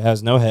to it. It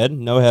has no head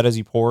as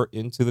you pour it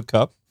into the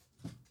cup.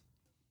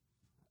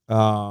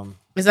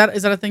 Is that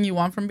a thing you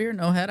want from beer?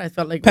 No head? I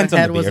felt like Depends the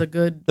on head the was beer. a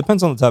good.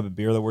 Depends on the type of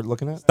beer that we're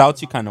looking at.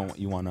 Stouts, you kind of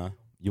you want.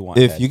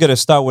 If head. you get a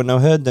stout with no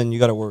head, then you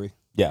got to worry.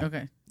 yeah.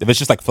 Okay. If it's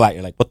just like flat,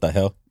 you're like, what the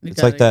hell? You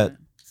It's got like it, that got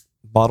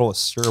it. bottle of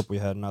syrup we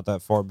had not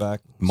that far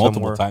back.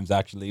 Multiple somewhere. times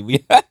actually.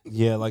 We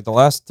Yeah, like the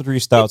last 3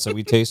 stouts that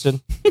we tasted.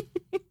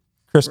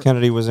 Chris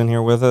Kennedy was in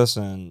here with us,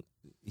 and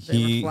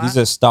They were he's flat?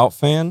 a stout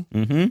fan,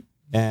 mm-hmm.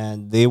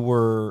 and they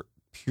were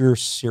pure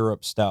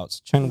syrup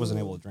stouts. Chen wasn't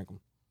able to drink them.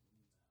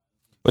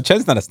 But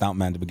Chen's not a stout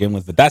man to begin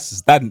with, but that's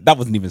just, that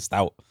wasn't even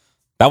stout.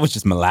 That was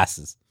just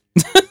molasses.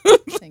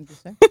 Thank you,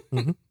 sir.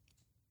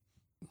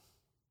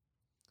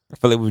 I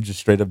feel like we were just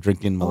straight up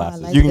drinking Oh, I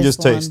molasses. like You can this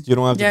just taste. one. You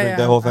don't have to Yeah, drink yeah,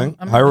 that whole I'm- thing.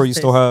 I'm Hyro, gonna you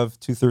still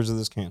taste. have 2/3 of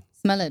this can.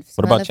 Smell it.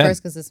 What about Smell it Chen?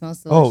 first because it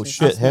smells delicious. Oh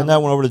shit! Smell Hand it.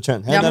 that one over to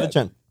Chen. Hand Yeah, that to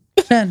Chen.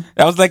 Chen.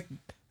 I was like,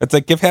 it's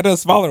like give Hannah a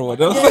smaller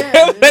one. I was like,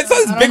 Yeah, that's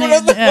this I big don't one. I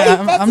was need- like,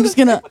 yeah, I'm just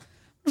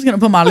gonna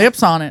put my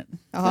lips on it.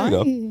 There you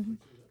go. Ay.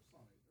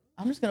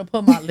 I'm just gonna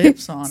put my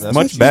lips on it. That's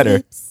Much Your better.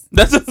 lips.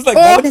 That's just like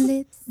Oh, that the was-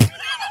 lips.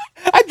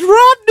 I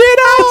dropped it.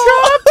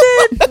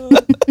 I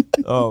dropped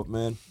it. Oh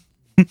man.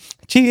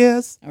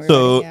 Cheers. Are we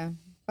So, ready?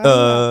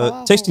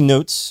 Yeah. Tasting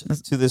notes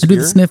to this I do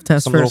beer. the sniff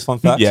test Some little first. fun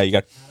facts. Yeah, you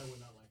got.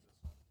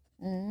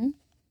 Mm.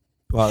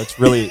 Wow, it's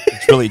really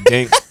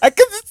dank. I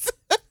can just-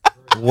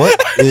 What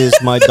is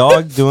my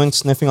dog doing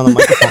sniffing on the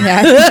microphone?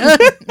 Yeah.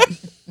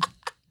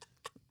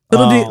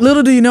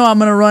 Little do you know, I'm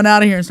gonna run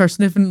out of here and start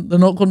sniffing the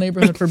local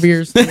neighborhood for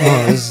beers. Oh,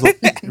 this is,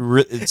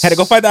 it's, Had to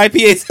go find the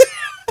IPAs.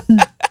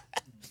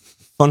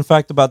 Fun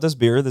fact about this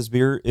beer: this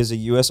beer is a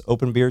U.S.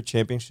 Open Beer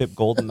Championship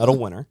gold medal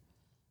winner.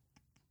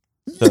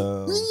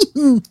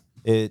 So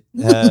it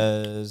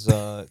has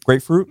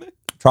grapefruit,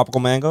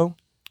 tropical mango.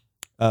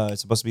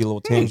 It's supposed to be a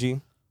little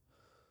tangy.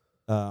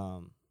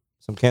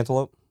 Some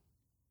cantaloupe.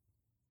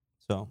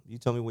 So you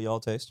tell me what y'all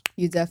taste.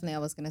 You definitely, I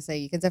was going to say,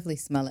 you can definitely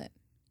smell it.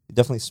 You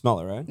definitely smell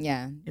it, right?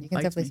 Yeah, It you can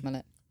bites definitely me. smell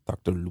it.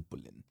 Dr.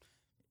 Lupulin.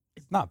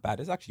 It's not bad.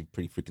 It's actually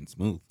pretty freaking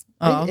smooth.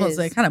 Oh, I was It going to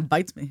say, is. it kind of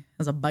bites me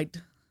as a bite.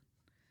 It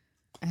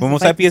has But a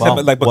most bite to IPAs it. have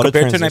Wow, like, but what a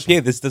compared to an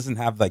transition. IPA, this doesn't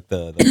have like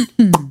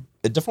the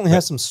It definitely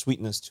has some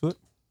sweetness to it.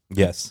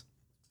 yes.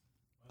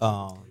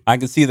 Um, I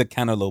can see the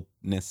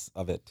cantaloupe-ness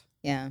of it.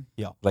 Yeah.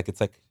 Like it's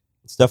like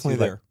it's definitely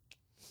See, like- there.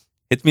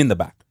 hits me in the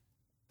back.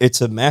 It's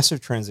a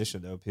massive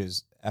transition though,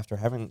 because after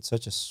having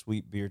such a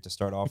sweet beer to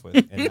start off with,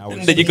 and now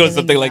Then you go Really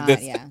something like not,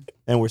 this. Yeah,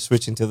 and we're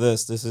switching to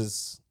this. This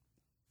is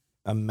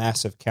a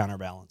massive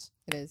counterbalance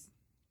it is.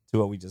 to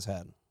what we just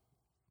had.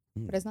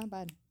 But it's not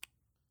bad.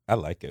 I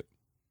like it.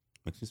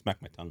 Makes me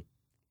smack my tongue.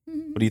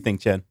 Mhm. What do you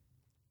think, Chen?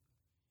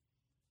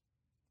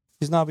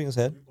 He's nodding his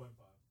head.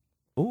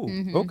 Ooh,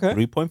 Mhm. okay.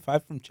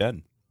 3.5 from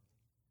Chen.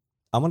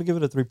 I'm gonna give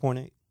it a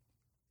 3.8.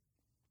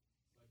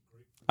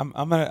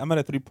 I'm at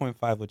a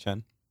 3.5 with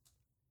Chen.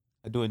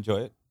 I do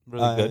enjoy it.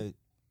 Really good.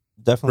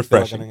 Definitely feel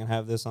like Refreshing. I'm gonna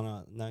have this on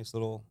a nice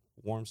little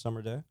warm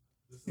summer day.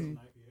 Mm.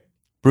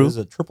 Brew. This is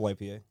a triple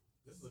IPA.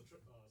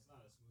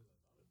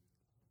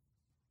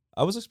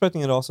 I was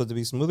expecting it also to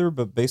be smoother,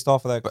 but based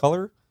off of that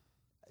color,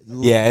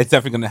 Yeah, it's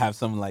definitely gonna have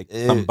some like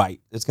some It-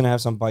 bite. it's gonna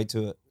have some bite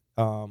to it.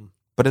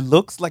 But it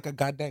looks like a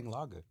goddamn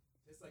lager.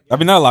 I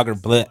mean, not a lager,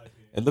 but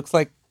it looks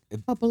like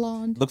A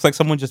blonde.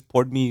 someone just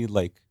poured me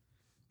like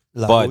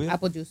La Bud. Jolla?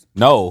 Apple juice.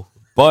 no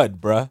bud,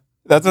 bruh.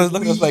 That's what it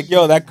looks like.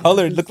 Yo, that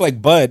color it looks like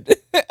bud.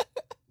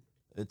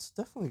 It's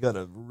definitely got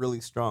a really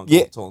strong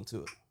Yeah. tone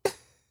to it.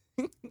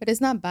 But it's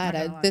not bad.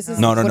 Not gonna lie, This is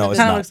No, no, what no, it it's is.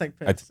 Kind of not. looks like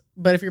I- piss.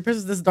 But if your piss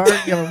is this dark,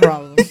 you have a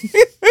problem.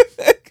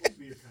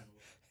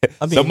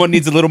 I mean, Someone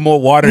needs a little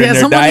more water Yeah, in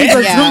their someone needs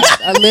diet.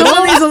 Yeah, a little.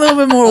 Someone needs a little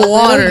bit more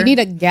water. You need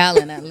a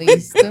gallon at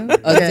least a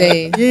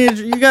day.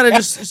 You gotta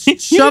just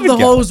shove the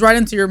hose right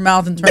into your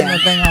mouth and turn Yeah.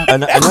 the thing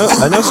on.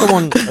 I know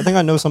someone. I think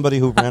I know somebody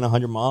who ran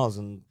 100 miles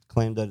and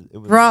claimed that it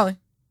was. Probably.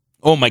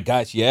 Oh my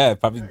gosh, yeah,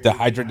 probably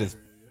dehydrated as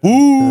Yeah.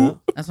 ooh.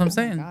 That's what I'm Oh my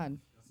saying. God.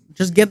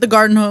 Just get the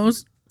garden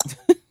hose.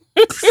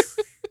 That's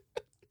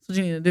what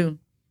you need to do.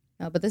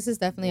 No, but this is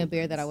definitely a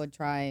beer that I would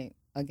try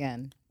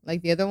again.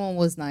 Like the other one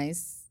was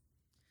nice.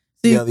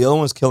 See, Yeah, the other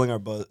one's killing our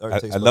buzz. Our I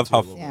taste love buds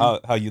how, here a Yeah. little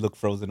how you look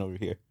frozen over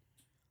here.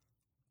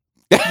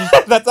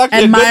 That's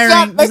actually admiring,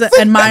 a good shot.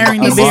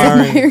 admiring the bit.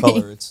 Admire- beer. Admiring Admiring.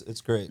 color.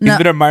 It's great. No. He's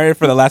been admiring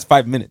for the last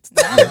 5 minutes.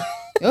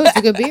 Oh, it's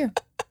a good beer.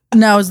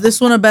 Now, is this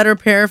one a better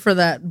pair for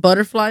that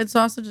butterfly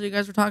sausage that you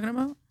guys were talking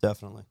about?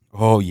 Definitely.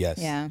 Oh yes,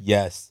 Yeah.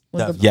 yes,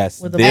 With the- yes.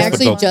 with the This I would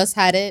actually go- just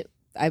had it.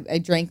 I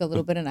drank a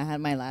little bit and I had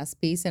my last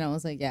piece and I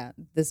was like, yeah,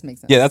 this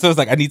makes sense. yeah. That's what I was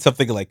like. I need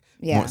something like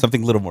Yeah.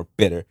 something a little more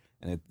bitter,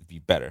 and it'd be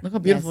better. Look how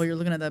beautiful Yes. you're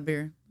looking at that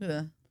beer. Look at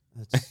that.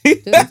 It's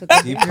Dude, it's a good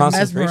Deep beer. You're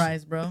concentration.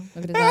 mesmerized, bro.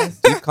 Look at his eyes.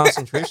 Deep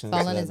concentration. It's all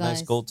It's in that his nice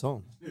eyes. gold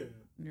tone.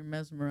 You're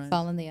mesmerized. It's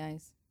all in the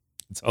eyes.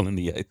 It's all in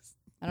the ice.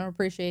 I don't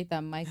appreciate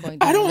that mic going.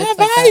 I down don't lips have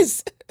like that.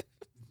 eyes.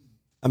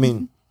 I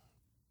mean,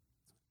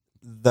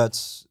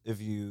 that's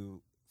if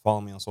you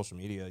follow me on social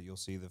media, you'll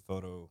see the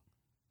photo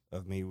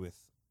of me with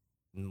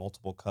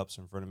multiple cups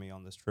in front of me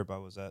on this trip I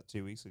was at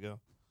 2 weeks ago.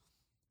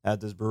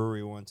 At this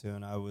brewery we went to,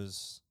 and I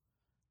was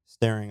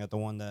staring at the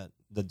one that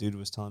the dude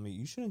was telling me,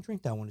 you shouldn't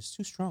drink that one. It's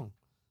too strong.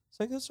 It's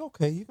like, that's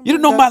okay. You can You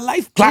don't bring know my that-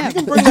 life, You Clark.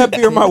 can bring that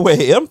beer my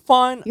way. I'm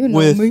fine You know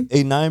with me.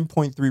 a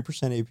 9.3%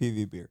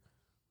 APV beer.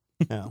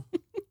 Yeah.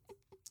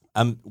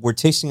 We're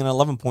tasting an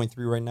 11.3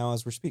 right now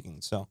as we're speaking.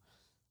 So,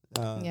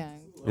 Yeah.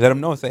 Let them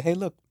know and say, hey,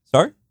 look,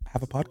 sorry, I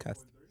have a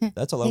podcast.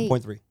 that's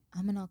 11.3.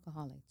 I'm an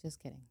alcoholic. Just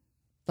kidding.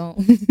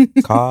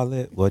 Don't. Call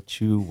it what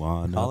you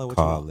wanna Call it what you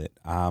call want. it.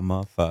 I'm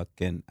a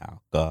fucking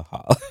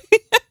alcoholic.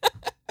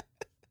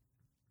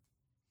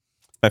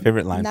 My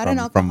favorite line Not from, an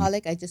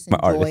alcoholic. I just my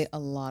enjoy artist. a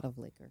lot of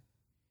liquor.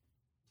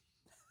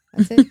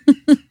 That's it.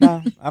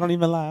 Nah, I don't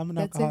even lie. I'm an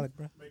That's it. alcoholic,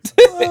 bro.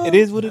 It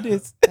is what it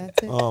is.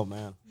 That's it. Oh,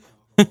 man.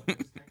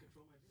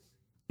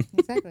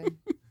 Exactly.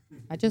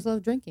 I just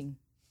love drinking.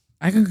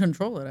 I can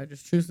control it. I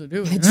just choose to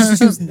do it. I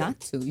just choose not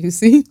to. You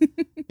see.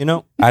 You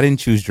know, I didn't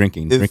choose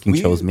drinking. If Drinking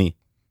we- chose me.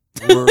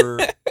 we're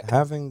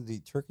having the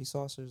turkey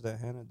sausage that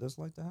Hannah does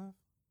like to have,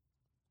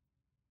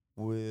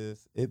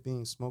 with it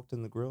being smoked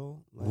in the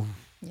grill, like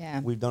Yeah.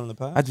 we've done in the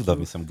past. I do love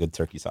me some good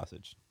turkey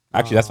sausage.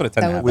 Actually, that's what it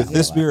tends That to would have. be With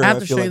this Yeah. beer, I have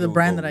to feel show like you the it would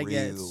brand go that I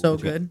get. It's real so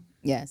good. good.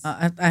 Yes.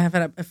 I have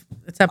it.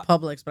 It's at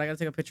Publix, but I gotta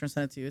take a picture and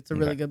send it to you. It's a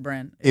really Okay. good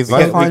brand. If Yeah,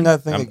 I we- find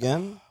that thing I'm-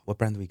 again, What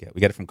brand do we get?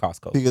 We get it from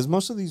Costco. because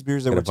most of these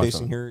beers that Get a we're bunch of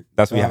tasting them. here,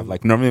 That's what we have.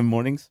 Like normally in the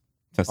mornings,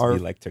 tends to Our- be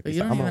like But turkey you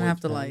don't sausage. I'm even a have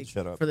to man, like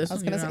shut up. for this I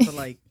was one. You gonna don't have to say.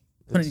 like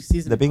put any It's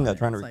seasoning. the being on not it.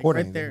 trying to It's, like, record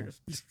right anything. there.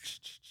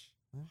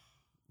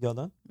 y'all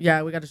done?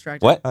 Yeah, we got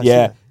distracted. What? I see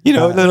Yeah, that. you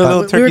know, Uh, little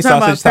We were turkey talking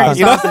about sausage talk. turkey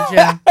You know, sausage.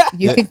 Yeah.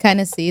 You Yeah. can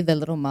kind of see the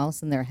little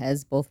mouse in their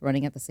heads both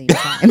running at the same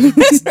time.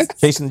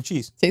 Chasing the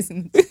cheese.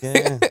 Jason.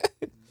 Yeah.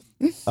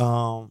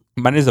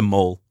 mine is a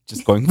mole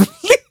just going.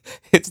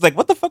 It's like,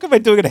 what the fuck am I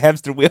doing in a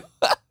hamster wheel?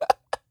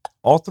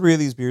 all three of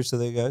these beers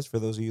today, guys, for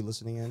those of you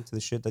listening in to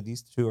the shit that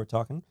these two are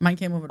talking, Mine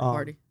came over to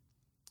party.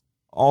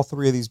 all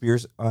three of these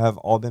beers have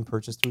all been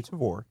purchased through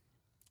Tavour.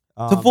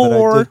 But I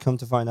Tavour. did come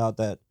to find out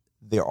that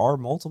there are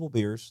multiple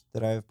beers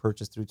that I have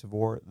purchased through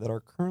Tavour that are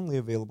currently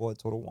available at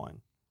Total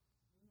Wine.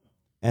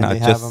 And Now, they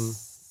have just them.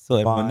 so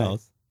everyone by-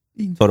 knows,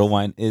 Total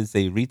Wine is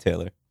a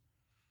retailer.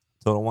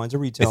 Total Wine's a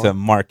It's retailer. a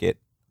market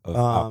of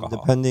alcohol.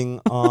 Depending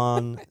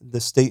on the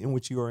state in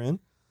which you are in,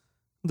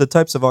 the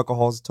types of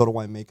alcohols Total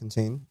Wine may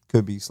contain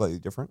could be slightly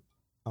different.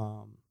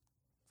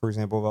 For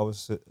example, if I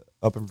was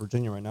up in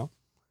Virginia right now,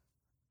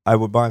 I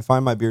would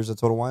find my beers at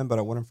Total Wine, but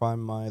I wouldn't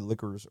find my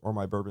liquors or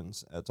my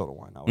bourbons at Total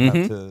Wine. I would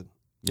have to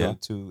go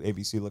to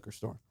ABC Liquor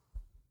Store.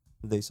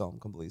 They sell them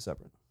completely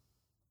separate.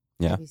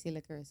 Yeah. ABC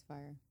liquor is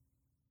fire.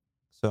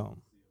 So,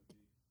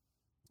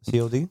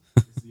 COD?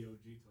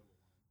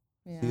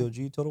 Yeah.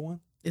 COG Total Wine?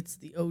 It's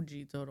the OG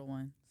Total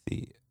Wine.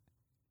 The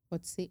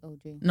What's COG?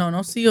 No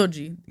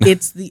COG.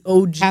 It's the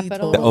OG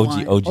Capital. Total OG,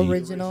 Wine. OG.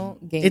 Original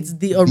game. It's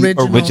the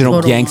original, original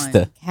Total gangster.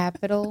 Wine.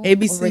 Capital.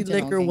 ABC original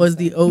Liquor was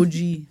the gangster.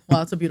 OG. Wow,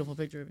 that's a beautiful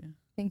picture of you.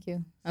 Thank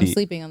you. I'm The-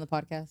 sleeping on the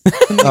podcast.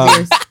 Too many Um,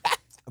 beers.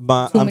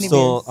 But Too I'm many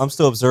still beers.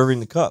 observing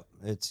the cup.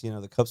 It's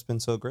the cup's been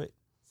so great.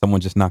 Someone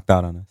just knocked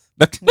out on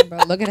us. Yeah, bro,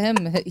 look at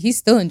him. He's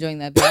still enjoying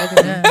that beer. Look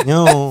at him.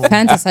 Yeah. No,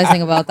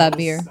 Fantasizing about that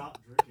beer.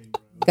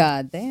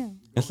 God damn.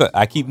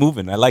 I keep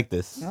moving. I like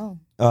this. Oh.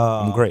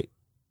 I'm great.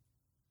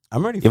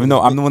 I'm ready. For Even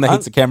though I'm the one that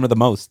hates the camera the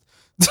most.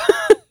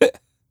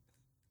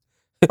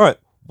 All right,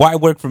 Why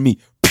work for me?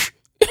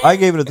 I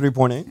gave it a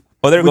 3.8.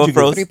 Oh, there we Would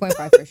go, you give froze.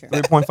 3.5 for sure.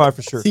 3.5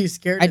 for sure. See, you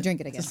scared. I it.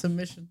 drink it It's again. a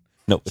submission.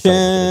 No, it's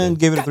Chen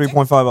gave it a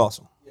 3.5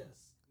 also.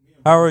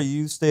 Howard,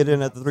 you stayed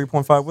in at the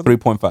 3.5 with it?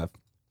 3.5.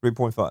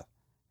 3.5.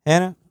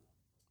 Hannah,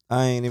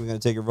 I ain't even gonna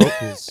take your vote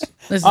because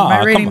Listen, Aw, my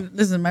come rating. on.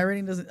 Listen, my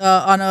rating doesn't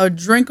on a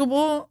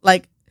drinkable.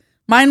 Like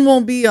mine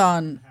won't be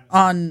on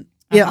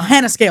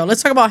Hannah scale.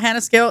 Let's talk about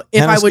Hannah scale.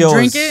 If I would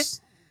drink it,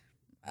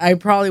 I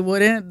probably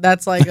wouldn't.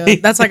 That's like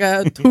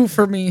a 2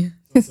 for me.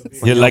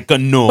 You're like a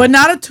no. But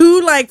not a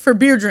 2 like for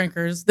beer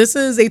drinkers. This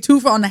is a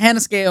 2 on the Hannah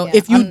scale. Yeah,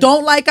 if you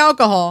don't like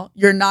alcohol,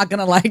 you're not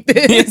gonna like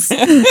this.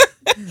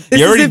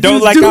 You already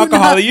don't like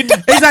alcohol. You do.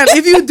 Exactly.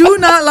 If you do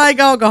not like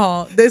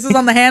alcohol, this is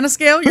on the Hannah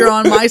scale. You're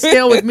on my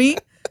scale with me.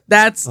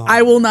 That's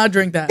I will not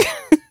drink that.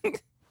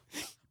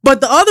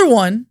 But the other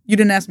one, you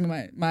didn't ask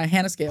me my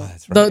Hannah scale.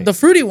 that's right. The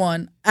fruity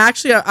one,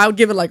 actually, I would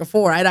give it like a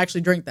 4. I'd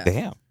actually drink that.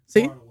 Damn.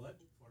 See?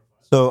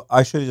 so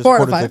I should have just 4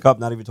 out of poured it to the 5. cup,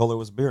 not even told her it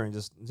was beer, and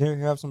just here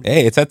have some.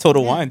 Hey, it's at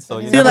Total Wine, so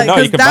you See, never like, know.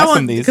 You can buy that some one,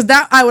 of these. because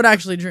that I would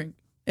actually drink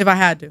if I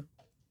had to.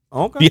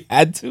 Okay. You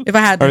had to. If I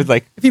had Or to. it's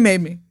like, if he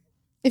made me.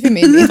 If you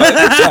made me.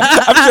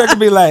 I'm sure it could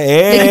be like,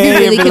 hey, Like, if you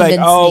really it'd be like,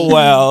 convince oh me.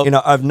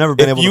 well. I've never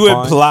been If able you to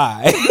find.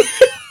 imply,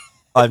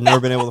 I've never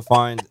been able to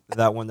find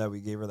that one that we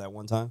gave her that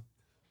one time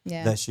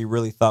Yeah. that she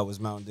really thought was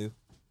Mountain Dew.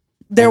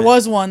 There And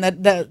was one that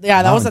was at the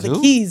Mountain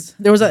Dew? Keys.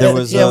 There was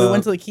we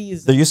went to the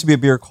Keys. There used to be a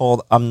beer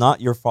called "I'm Not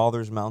Your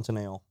Father's Mountain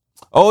Ale."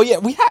 oh yeah,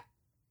 we had.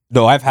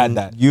 No, I've had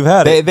that. You've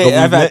had it. They- but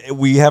I've had-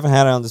 we haven't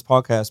had it on this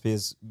podcast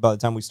because by the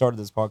time we started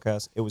this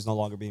podcast, it was no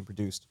longer being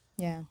produced.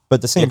 Yeah.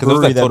 But the Yeah, same because it was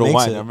brewery that that Total makes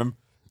Wine. I it remember.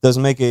 does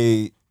make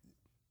a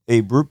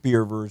root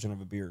beer version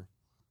of a beer,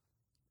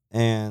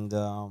 and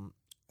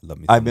Love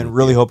me I've some been root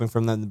really beer. hoping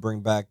from them to bring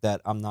back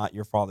that "I'm Not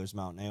Your Father's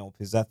Mountain Ale"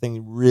 because that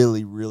thing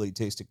really, really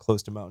tasted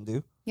close to Mountain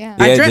Dew. Yeah.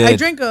 Yeah, it I did.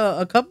 drank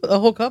a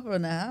whole cup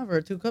and a half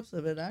or 2 cups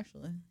of it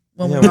actually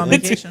when Yeah, we were on we-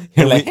 vacation.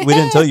 You're we, like- we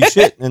didn't tell you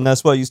shit, and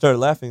that's why you started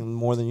laughing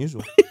more than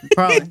usual.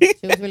 Probably.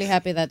 She was really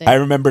happy that day. I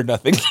remember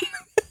nothing.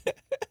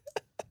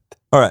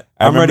 All right,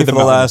 I I'm ready remember for the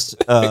the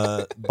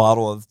last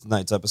bottle of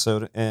tonight's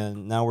episode,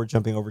 and now we're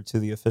jumping over to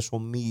the official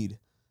mead,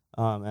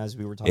 as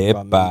we were talking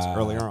about meads Epa.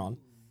 earlier on.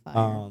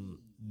 Fire.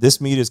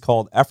 This mead is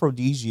called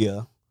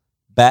Aphrodisia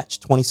Batch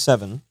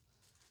 27.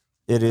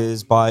 It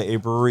is by a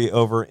brewery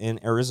over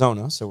in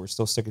Arizona, so we're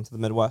still sticking to the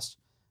Midwest.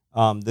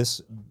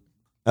 This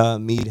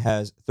mead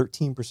has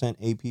 13%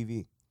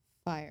 APV,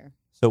 Fire.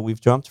 so we've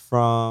jumped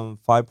from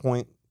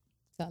 5.7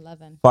 To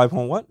 11.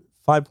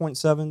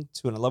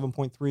 to an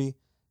 11.3,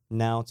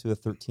 now to a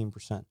 13%.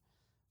 Sounds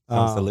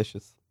Um,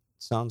 delicious.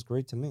 Sounds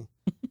great to me.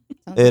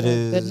 Sounds It like a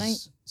is good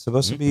night.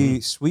 supposed to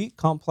be sweet,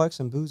 complex,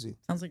 and boozy.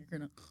 Sounds like you're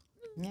gonna.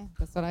 Yeah,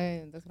 that's what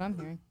I'm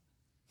hearing.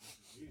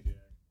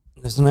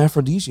 It's an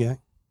aphrodisiac.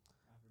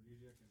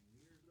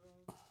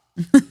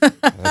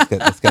 Let's get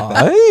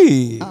that.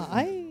 Hey,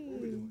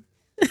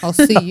 I'll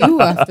see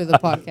you after the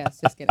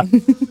podcast. Just kidding.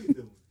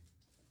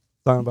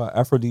 talking about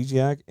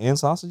aphrodisiac and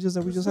sausages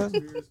that we just had.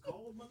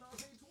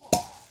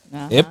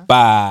 Uh-huh.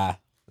 Epa.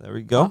 There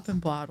we go. Popping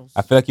bottles.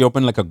 I feel like you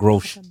opened like a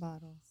gross, Some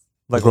bottles.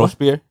 Like gross what?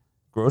 beer.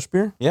 Gross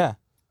beer. Yeah,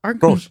 Are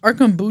gross.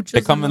 kombuchas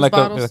They come in in those like a-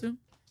 bottles too?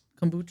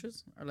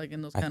 Kombuchas are like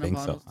in those I kind of think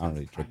so. bottles. I don't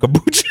really drink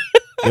kombucha.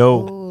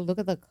 Yo, Oh, look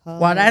at the color.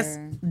 Wow, that's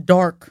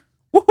dark.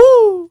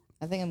 Woohoo!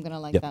 I think I'm gonna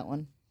like Yep. that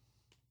one.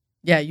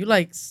 Yeah, you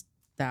like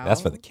stout. That's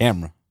for the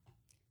camera.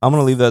 I'm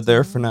gonna leave that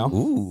there for now.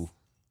 Ooh,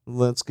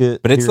 Let's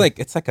get. but it's here.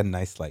 like a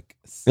nice like.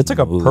 it's like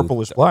a smooth-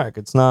 purplish black.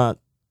 It's not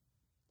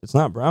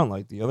brown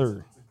like the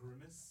other.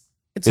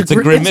 It's It's a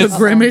It's grimace. a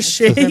grimace It's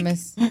a shake.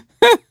 grimace.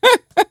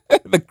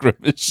 The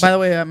grimace. By the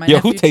way, my Yo,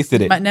 nephew, who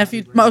tasted it? My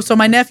nephew. So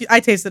my nephew, I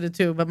tasted it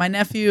too. But my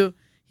nephew,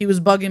 he was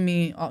bugging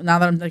me. Now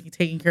that I'm like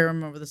taking care of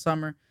him over the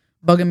summer,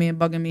 bugging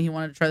me. He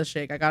wanted to try the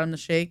shake. I got him the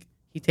shake.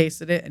 He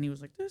tasted it and he was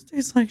like, "This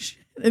tastes like shit."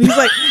 And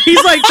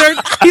he's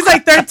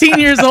like 13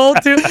 years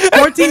old too.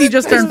 14. He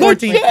just turned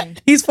 14.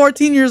 He's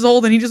 14 years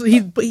old and he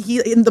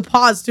in the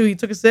pause too. He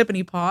took a sip and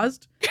he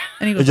paused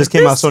and he was. It just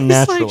like, came out so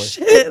 "This tastes like naturally."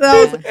 shit." And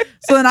I was like,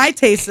 so then I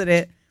tasted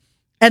it.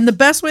 And the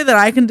best way that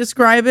I can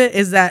describe it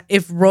is that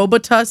if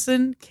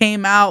Robitussin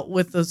came out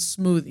with a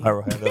smoothie, I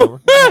will hand it over.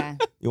 Yeah.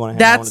 You want to hand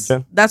that one to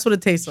Jen? that's what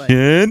it tastes like.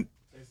 Chin.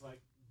 Tastes like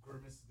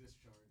grimace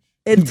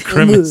discharge. It,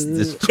 Grimace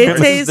it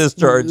tastes.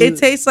 discharge. It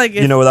tastes like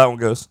if, You know where that one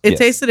goes. it Yes.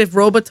 tasted if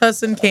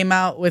Robitussin came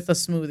out with a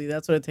smoothie.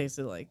 That's what it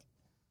tasted like.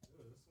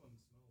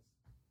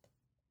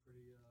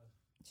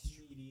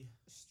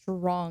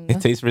 Strong.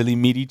 It tastes really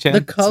meaty, Chen.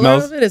 The color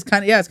Smells. of it is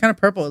kind of it's kind of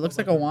purple. It looks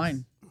like a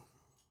wine.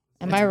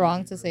 Am I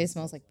wrong to say it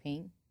smells like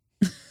paint?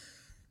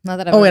 Not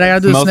that I've Oh wait, I ever-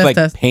 gotta do a Smells sniff like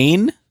test.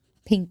 pain.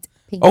 paint.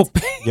 Paint. Oh,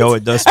 pain. Yo,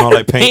 it does smell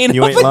like paint. Paint.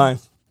 You ain't lying.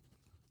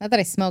 Not that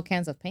I smell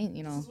cans of paint.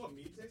 You know.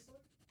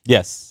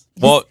 Yes.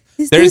 Well,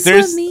 Is there's.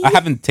 this what meat? I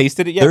haven't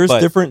tasted it yet. There's but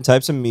different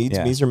types of meads.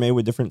 Yeah. Meads are made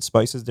with different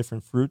spices,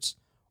 different fruits,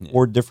 Yeah.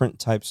 or different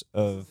types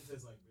of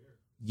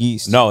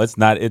yeast. No, it's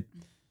not. It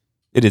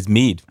is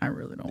mead. I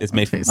really don't. It's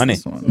wanna made from taste honey.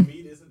 this one.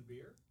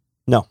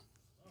 No.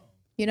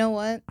 You know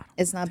what?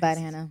 It's not bad,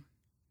 Hannah.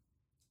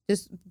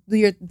 Just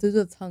do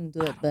the tongue.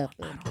 Do it. Blah,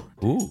 blah,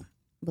 Ooh.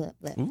 blah,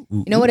 blah. Ooh,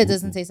 You know what? It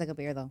doesn't taste like a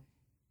beer though.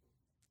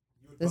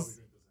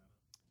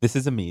 This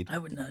is a mead. I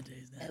would not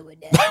taste that.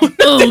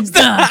 Oh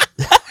god.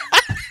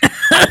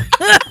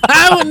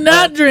 I would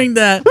not drink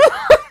that.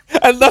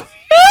 I love.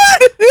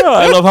 Oh,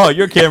 I love how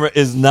your camera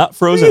is not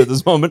frozen at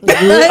this moment.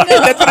 I know.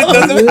 That's what it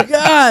does. Oh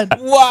god.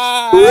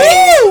 Wow.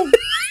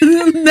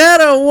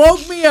 Netta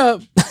woke me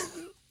up.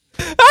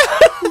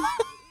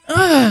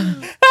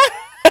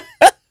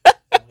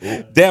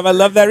 Damn, I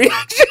love that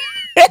reaction.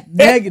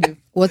 Negative.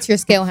 What's your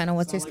scale, Hannah?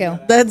 What's your scale?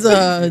 That's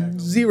a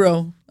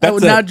 0. I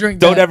would not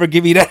drink that. Don't ever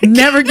give me that.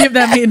 Never give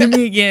that to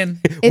me again.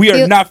 We It are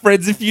feel- not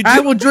friends if you do.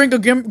 I will drink a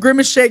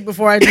grimace shake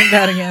before I drink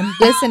that again.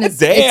 Listen, it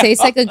Damn.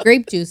 tastes like a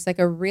grape juice, like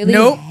a really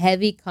Nope.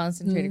 heavy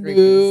concentrated grape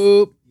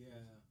juice. Nope.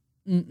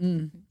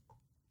 Mm-mm.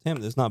 Damn,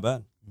 that's not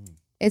bad.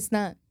 It's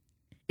not.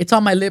 It's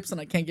on my lips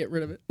and I can't get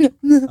rid of it. It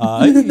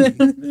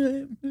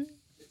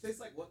tastes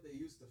like what they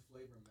use to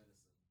flavor medicine.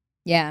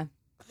 Yeah.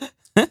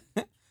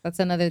 That's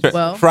another.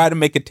 Well- Try to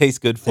make it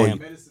taste good for Damn.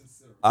 you. Medicine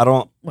syrup. I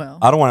don't Well,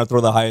 want to throw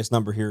the highest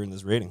number here in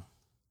this rating,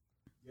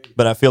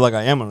 but I feel like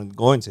I am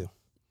going to.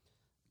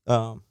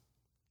 well.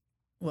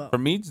 For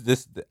me,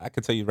 this I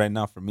can tell you right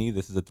now. For me,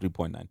 this is a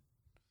 3.9.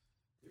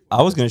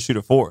 I was going to shoot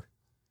a 4.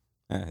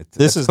 This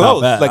it's is not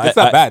close. bad. Like it's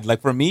I- not bad.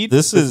 Like for me,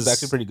 this this is is-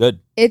 actually pretty good.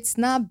 It's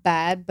not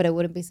bad, but it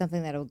wouldn't be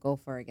something that I would go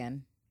for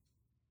again.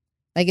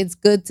 Like it's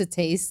good to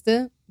taste,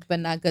 but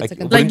not good Like, to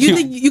wouldn't consume.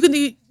 Like you you-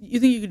 think you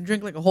think you can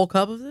drink like a whole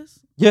cup of this?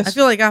 Yes. I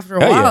feel like after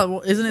a Hell yeah.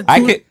 while, isn't it?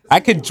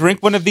 I could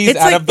drink one of these It's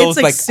out like of those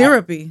it's like like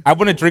syrupy. I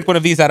want to drink one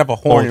of these out of a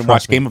horn and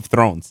trust watch me. Game of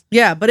Thrones.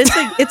 Yeah, but it's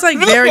like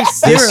very This,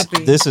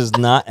 syrupy. this is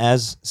not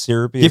as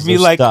syrupy Give as me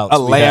those like stouts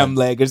a we lam had.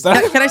 leg or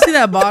something. Can I see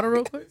that bottle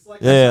real quick?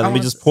 Yeah, I let me wanna-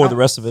 just pour the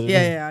rest of it in.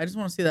 Yeah, I just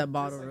want to see that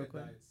bottle real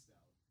quick.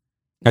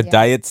 A Yeah.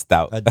 diet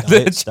stout. A diet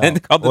Jen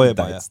stout. called it Oh, a yeah,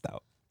 diet yeah.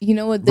 stout. You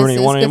know what this Bernie, you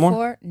is want good any more?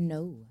 for?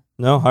 No.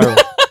 No, higher.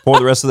 Pour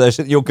the rest of that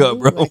shit in your cup,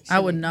 bro. Ooh, I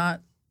would actually.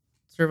 not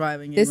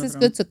survive in Game This of is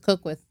Thrones. good to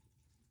cook with,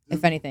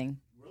 if anything.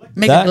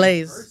 Make That- a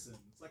glaze.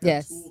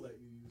 Yes.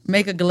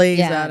 Make a glaze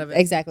Yeah, out of it.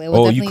 exactly. I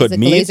Oh, would you definitely could use a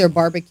meat? glaze or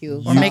barbecue.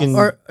 Or You make can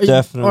or that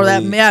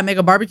definitely- make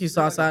a barbecue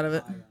sauce out of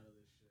it.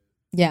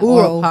 Yeah. Ooh,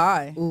 or a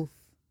pie. Oof.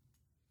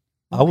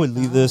 I would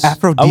leave this.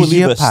 Aphrodisia I would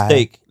leave a pie.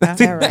 steak All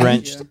right.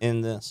 drenched in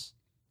this.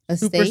 A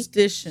steak.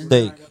 Superstition.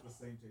 Steak.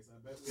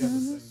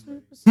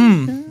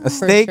 A For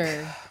steak.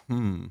 sure.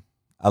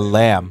 A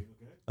lamb.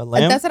 A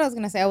lamb. That's what I was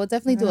gonna say. I would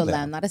definitely do a Lamb.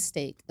 lamb, not a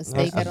steak. A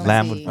steak, I A don't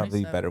lamb see. would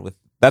probably be better with.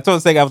 That's what I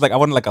was saying. I was like, I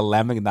want like a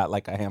lamb and not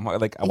like a ham.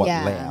 Like I want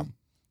Yeah. lamb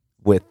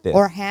with this.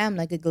 Or ham,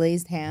 like a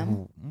glazed ham.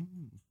 Ooh,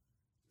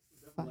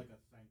 Fuck.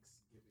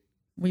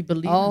 We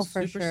believe Oh, in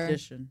for sure.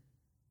 superstition.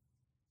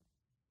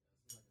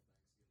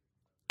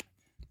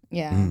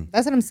 Yeah, Mm.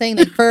 that's what I'm saying.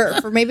 Like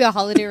for maybe a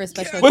holiday or a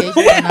special occasion,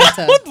 but not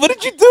to. What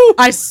did you do?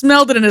 I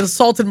smelled it and it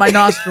assaulted my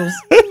nostrils.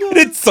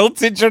 It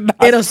insulted your It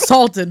nostrils.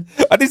 assaulted.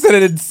 I think said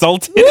it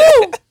insulted.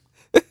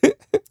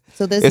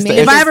 So this It's the-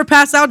 means If I ever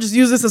pass out, just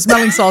use this as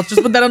smelling salt.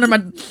 Just put that under my.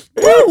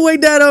 Woo,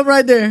 wake that up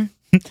right there.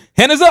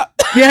 Hands up.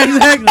 Yeah,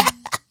 exactly.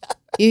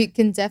 you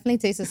can definitely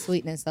taste the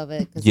sweetness of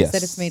it because you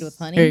said it's made with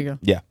honey. There you go.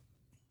 Yeah.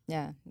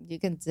 Yeah, you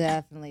can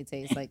definitely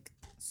taste like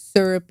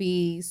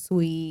syrupy,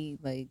 sweet.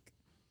 Like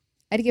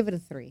I'd give it a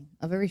 3,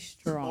 a very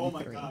strong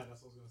 3.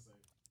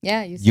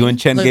 Yeah, you. See? You and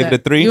Chen Look gave at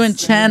it a 3. You and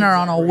Chen are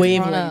on a We're on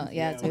wavelength. a-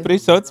 yeah, too. 3,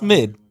 so it's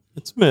mid.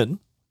 It's mid.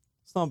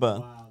 It's not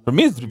bad. For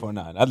me, it's 3.9.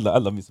 I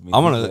love me some meat.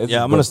 I'm gonna It's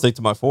I'm good. gonna stick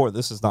to my 4.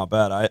 This is not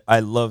bad. I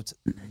loved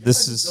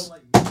this is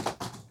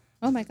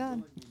Oh my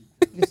god,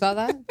 you saw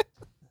that?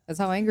 That's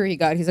how angry he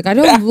got. He's like, I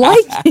don't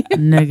like it.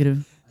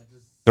 Negative.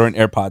 Throwing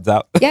AirPods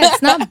out. Yeah,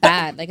 it's not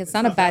bad. Like it's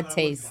not a bad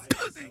taste.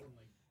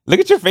 Look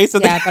at your face.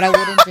 Yeah, but I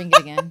wouldn't drink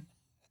it again.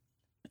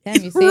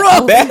 Damn, you see?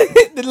 Rough.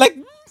 Like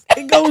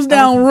It goes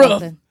down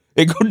rough.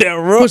 it go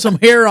down rough. Put some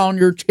hair on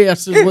your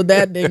chest is what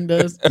that thing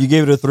does. You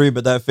gave it a 3,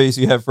 but that face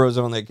you have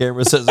frozen on that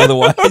camera says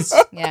otherwise.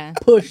 Yeah.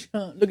 Push.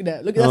 Huh? Look at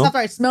that. Look, that's No. after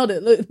I smelled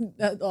it. Look.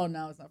 That, oh,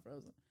 now it's not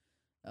frozen.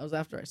 That was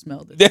after I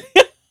smelled it.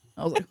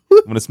 I was like,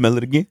 I'm gonna smell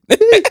it again.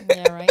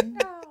 Yeah, right.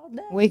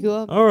 Wake you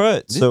up. All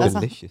right. This So is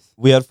delicious.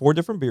 we had 4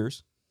 different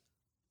beers.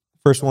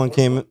 First one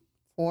came.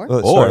 4.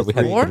 Sorry, we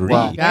had 3. 3.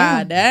 Wow.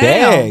 God damn.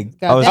 Dang.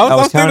 I was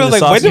Goddamn. counting the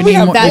like, when did sausage. we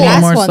have That That You need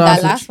last more one.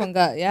 sausage. That last one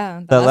got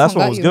That last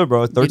one got was you. good,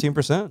 bro.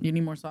 13%. You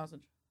need more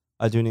sausage.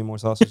 I do need more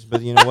sausage,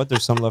 but you know what?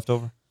 There's some left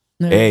over.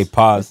 Hey, With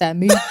pause. that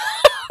meat.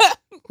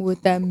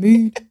 With that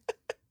meat.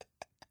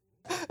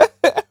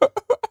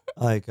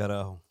 I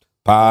gotta.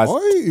 Pause.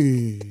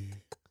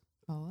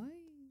 Oh.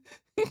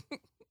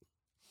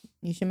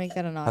 You should make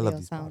that an I love audio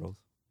these sound. bottles.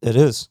 It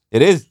is.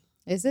 It is.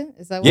 Is it?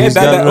 Is that what Yeah, He's it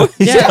is? got it,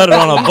 he's Yeah. got it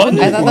on a button.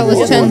 I thought that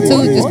was Chen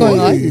too, just going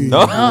on.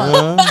 No.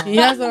 Yeah. He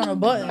has it on a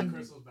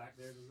button.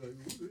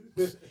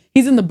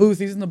 He's in the booth.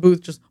 He's in the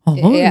booth just. Oh,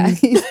 Yeah,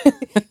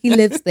 he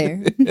lives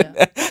there.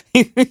 Yeah.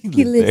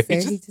 He lives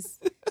there. He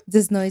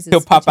just noises.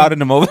 He'll pop out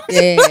in a moment.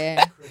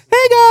 Yeah.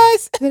 Hey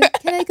guys. Can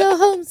I go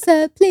home,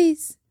 sir,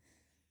 please?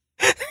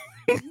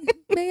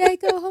 May I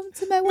go home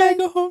to my May I wife?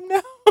 go home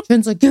now?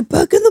 Chen's like, get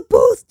back in the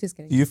booth. Just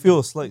kidding. Do you feel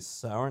a slight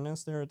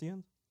sourness there at the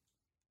end?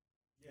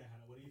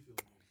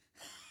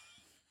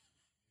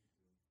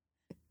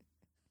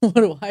 What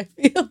do I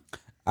feel?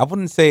 I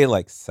wouldn't say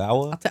like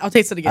sour. I'll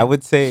taste it again. I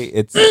would say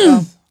it's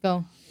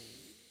Go.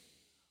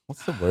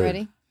 what's the word?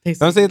 Ready? Taste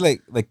Don't it. say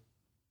like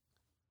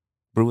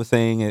Brew was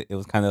saying it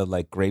was kind of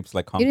like grapes,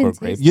 like didn't Concord taste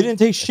grapes. You didn't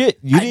taste shit.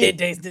 You I didn't. did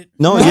taste it.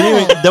 No, you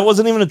didn't. Even, that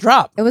wasn't even a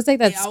drop. It was like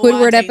that Yeah, well, I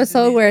Squidward tasted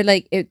episode it. where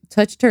like it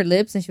touched her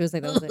lips and she was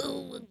like, that was it.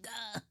 Oh,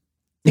 God.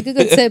 Take a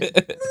good sip.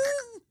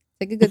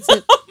 Take a good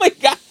sip. Oh my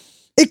god!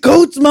 It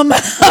coats my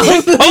mouth.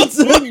 coats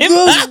my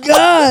Oh, mouth.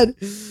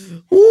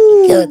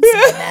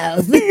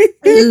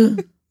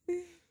 God.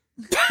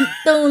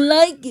 Don't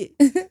like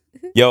it.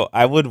 Yo,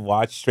 I would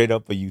watch straight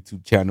up a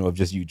YouTube channel of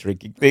just you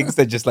drinking things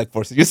and just like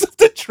forcing yourself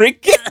to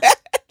drink it.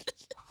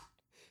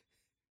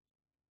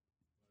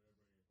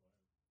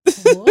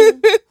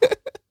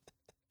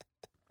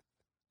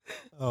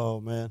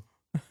 Oh man.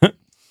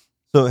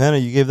 So Hannah,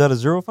 you gave that a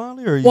 0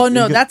 finally, or Well, you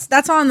no, get-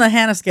 that's on the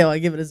Hannah scale. I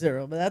give it a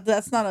 0, but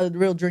that's not a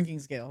real drinking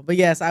scale. But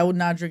yes, I would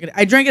not drink it.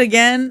 I drank it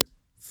again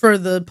for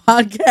the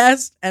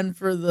podcast and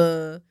for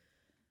the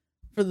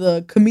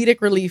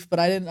comedic relief, but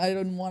I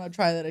didn't want to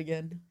try that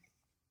again.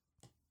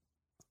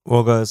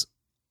 Well, guys,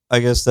 I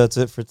guess that's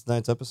it for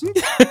tonight's episode.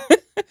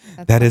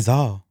 That is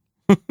all.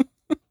 You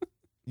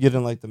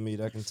didn't like the meat,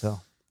 I can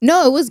tell.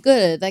 No, it was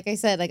good. Like I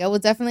said, like I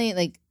would definitely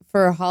like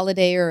for a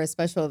holiday or a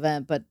special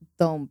event, but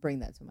don't bring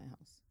that to my house.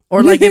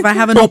 Or like if I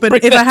have an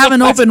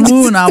open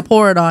wound, I'll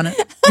pour it on it.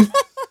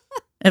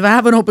 If I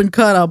have an open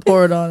cut, I'll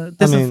pour it on it.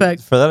 I mean,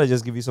 Disinfect. for that, I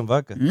just give you some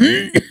vodka.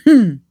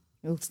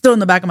 Still in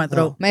the back of my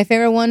throat. My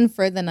favorite one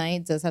for the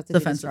night does have to be the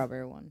Defensive.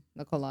 strawberry one,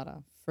 the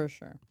colada, for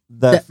sure.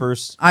 That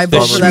first I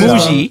vote for strawberry that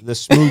as colada, well. the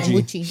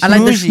smoothie. Moochie. I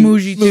like the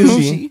schmoozy too.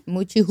 Smoochie.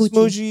 Moochie hoochie.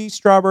 Smoochie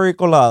strawberry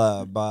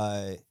colada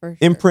by For sure.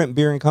 Imprint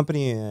Beer and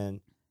Company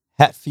in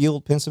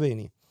Hatfield,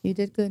 Pennsylvania. You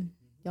did good.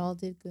 Y'all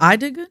did good. I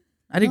did good.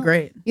 I did No.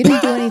 great. You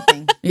didn't do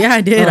anything. Yeah,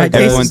 I did. All I right,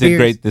 tasted Everyone did beers.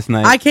 great this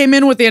night. I came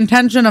in with the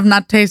intention of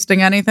not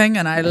tasting anything,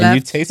 and I you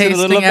left tasted a tasting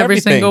little of every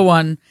everything. single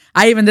one.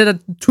 I even did a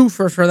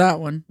twofer for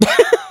that one.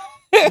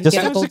 Just Get a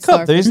finish the gold cup.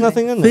 star There's for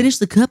nothing in there. Finish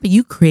the cup. Are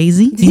you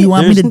crazy? Do you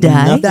want There's me to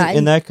die? Nothing Die.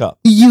 in that cup.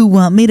 You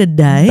want me to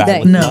die? Die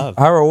with No. love.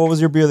 Hyro, what was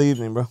your beer of the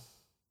evening, bro?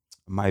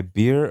 My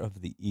beer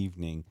of the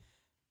evening.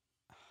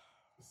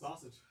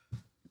 Sausage.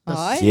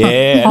 Hi.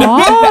 Yeah.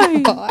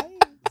 Hi. Hi.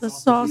 The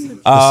sausage.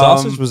 The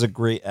sausage was a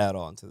great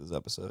add-on to this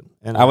episode,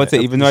 and I would say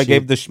even though I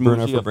gave the appreciate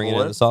Bruno schmoozy for a bringing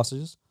 4, in the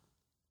sausages.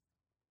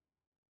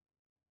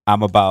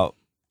 I'm about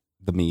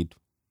the mead.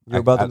 You're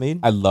about I- the mead.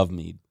 I love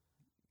mead.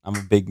 I'm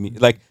a big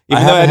mead. Like I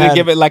even though I haven't didn't had-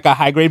 give it like a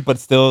high grade, but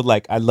still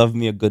like I love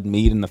me a good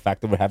mead, and the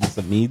fact that we're having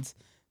some meads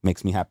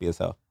makes me happy as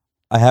hell.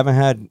 I haven't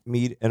had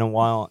mead in a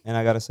while, and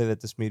I gotta say that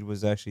this mead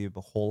was actually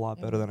a whole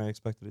lot better than I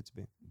expected it to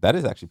be. That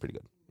is actually pretty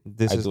good.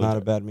 This I is do not a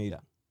enjoy it. bad mead Yeah.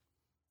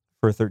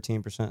 for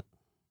 13%.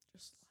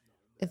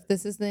 If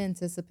this is the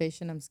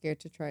anticipation, I'm scared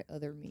to try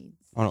other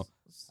meads. Oh no,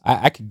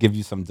 I could give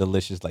you some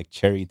delicious like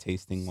cherry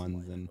tasting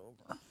ones, and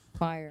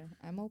Fire.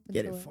 I'm open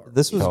Get to it it. for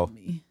This was Oh.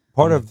 me.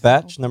 part of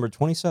batch number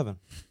 27.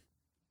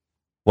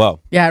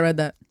 well, Yeah, I read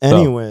that.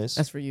 Anyways,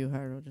 That's for you,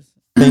 Harold. Just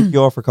thank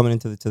you all for coming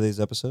into today's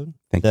episode.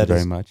 thank you That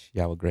very is much.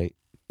 Y'all were great.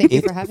 Thank you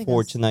it for having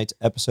for us. tonight's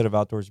episode of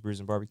Outdoors Brews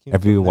and Barbecue.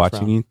 Everyone Next watching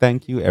round. you,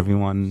 thank you.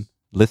 Everyone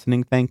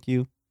listening, thank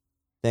you.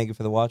 Thank you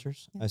for the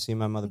watchers. Yeah. I see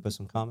my mother Thank put you.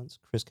 some comments.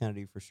 Chris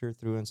Kennedy for sure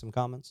threw in some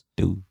comments.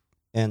 Dude.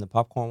 And the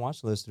Popcorn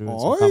Watch List threw in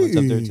some comments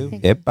up there too.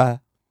 Thank you. Epa.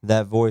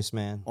 That voice,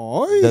 man,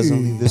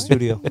 doesn't leave the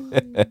studio.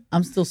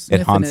 I'm still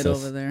sniffing haunts it us.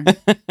 over there.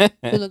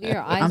 Dude, look at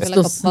your eyes. I'm You're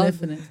still like a pug.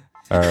 sniffing it.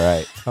 All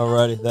right.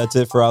 Alrighty, that's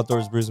it for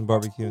Outdoors Brews and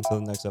Barbecue. Until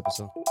the next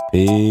episode.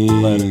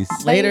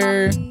 Peace.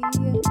 Later.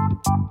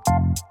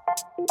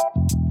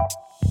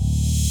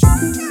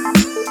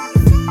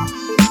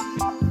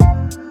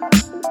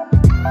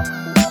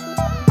 Bye.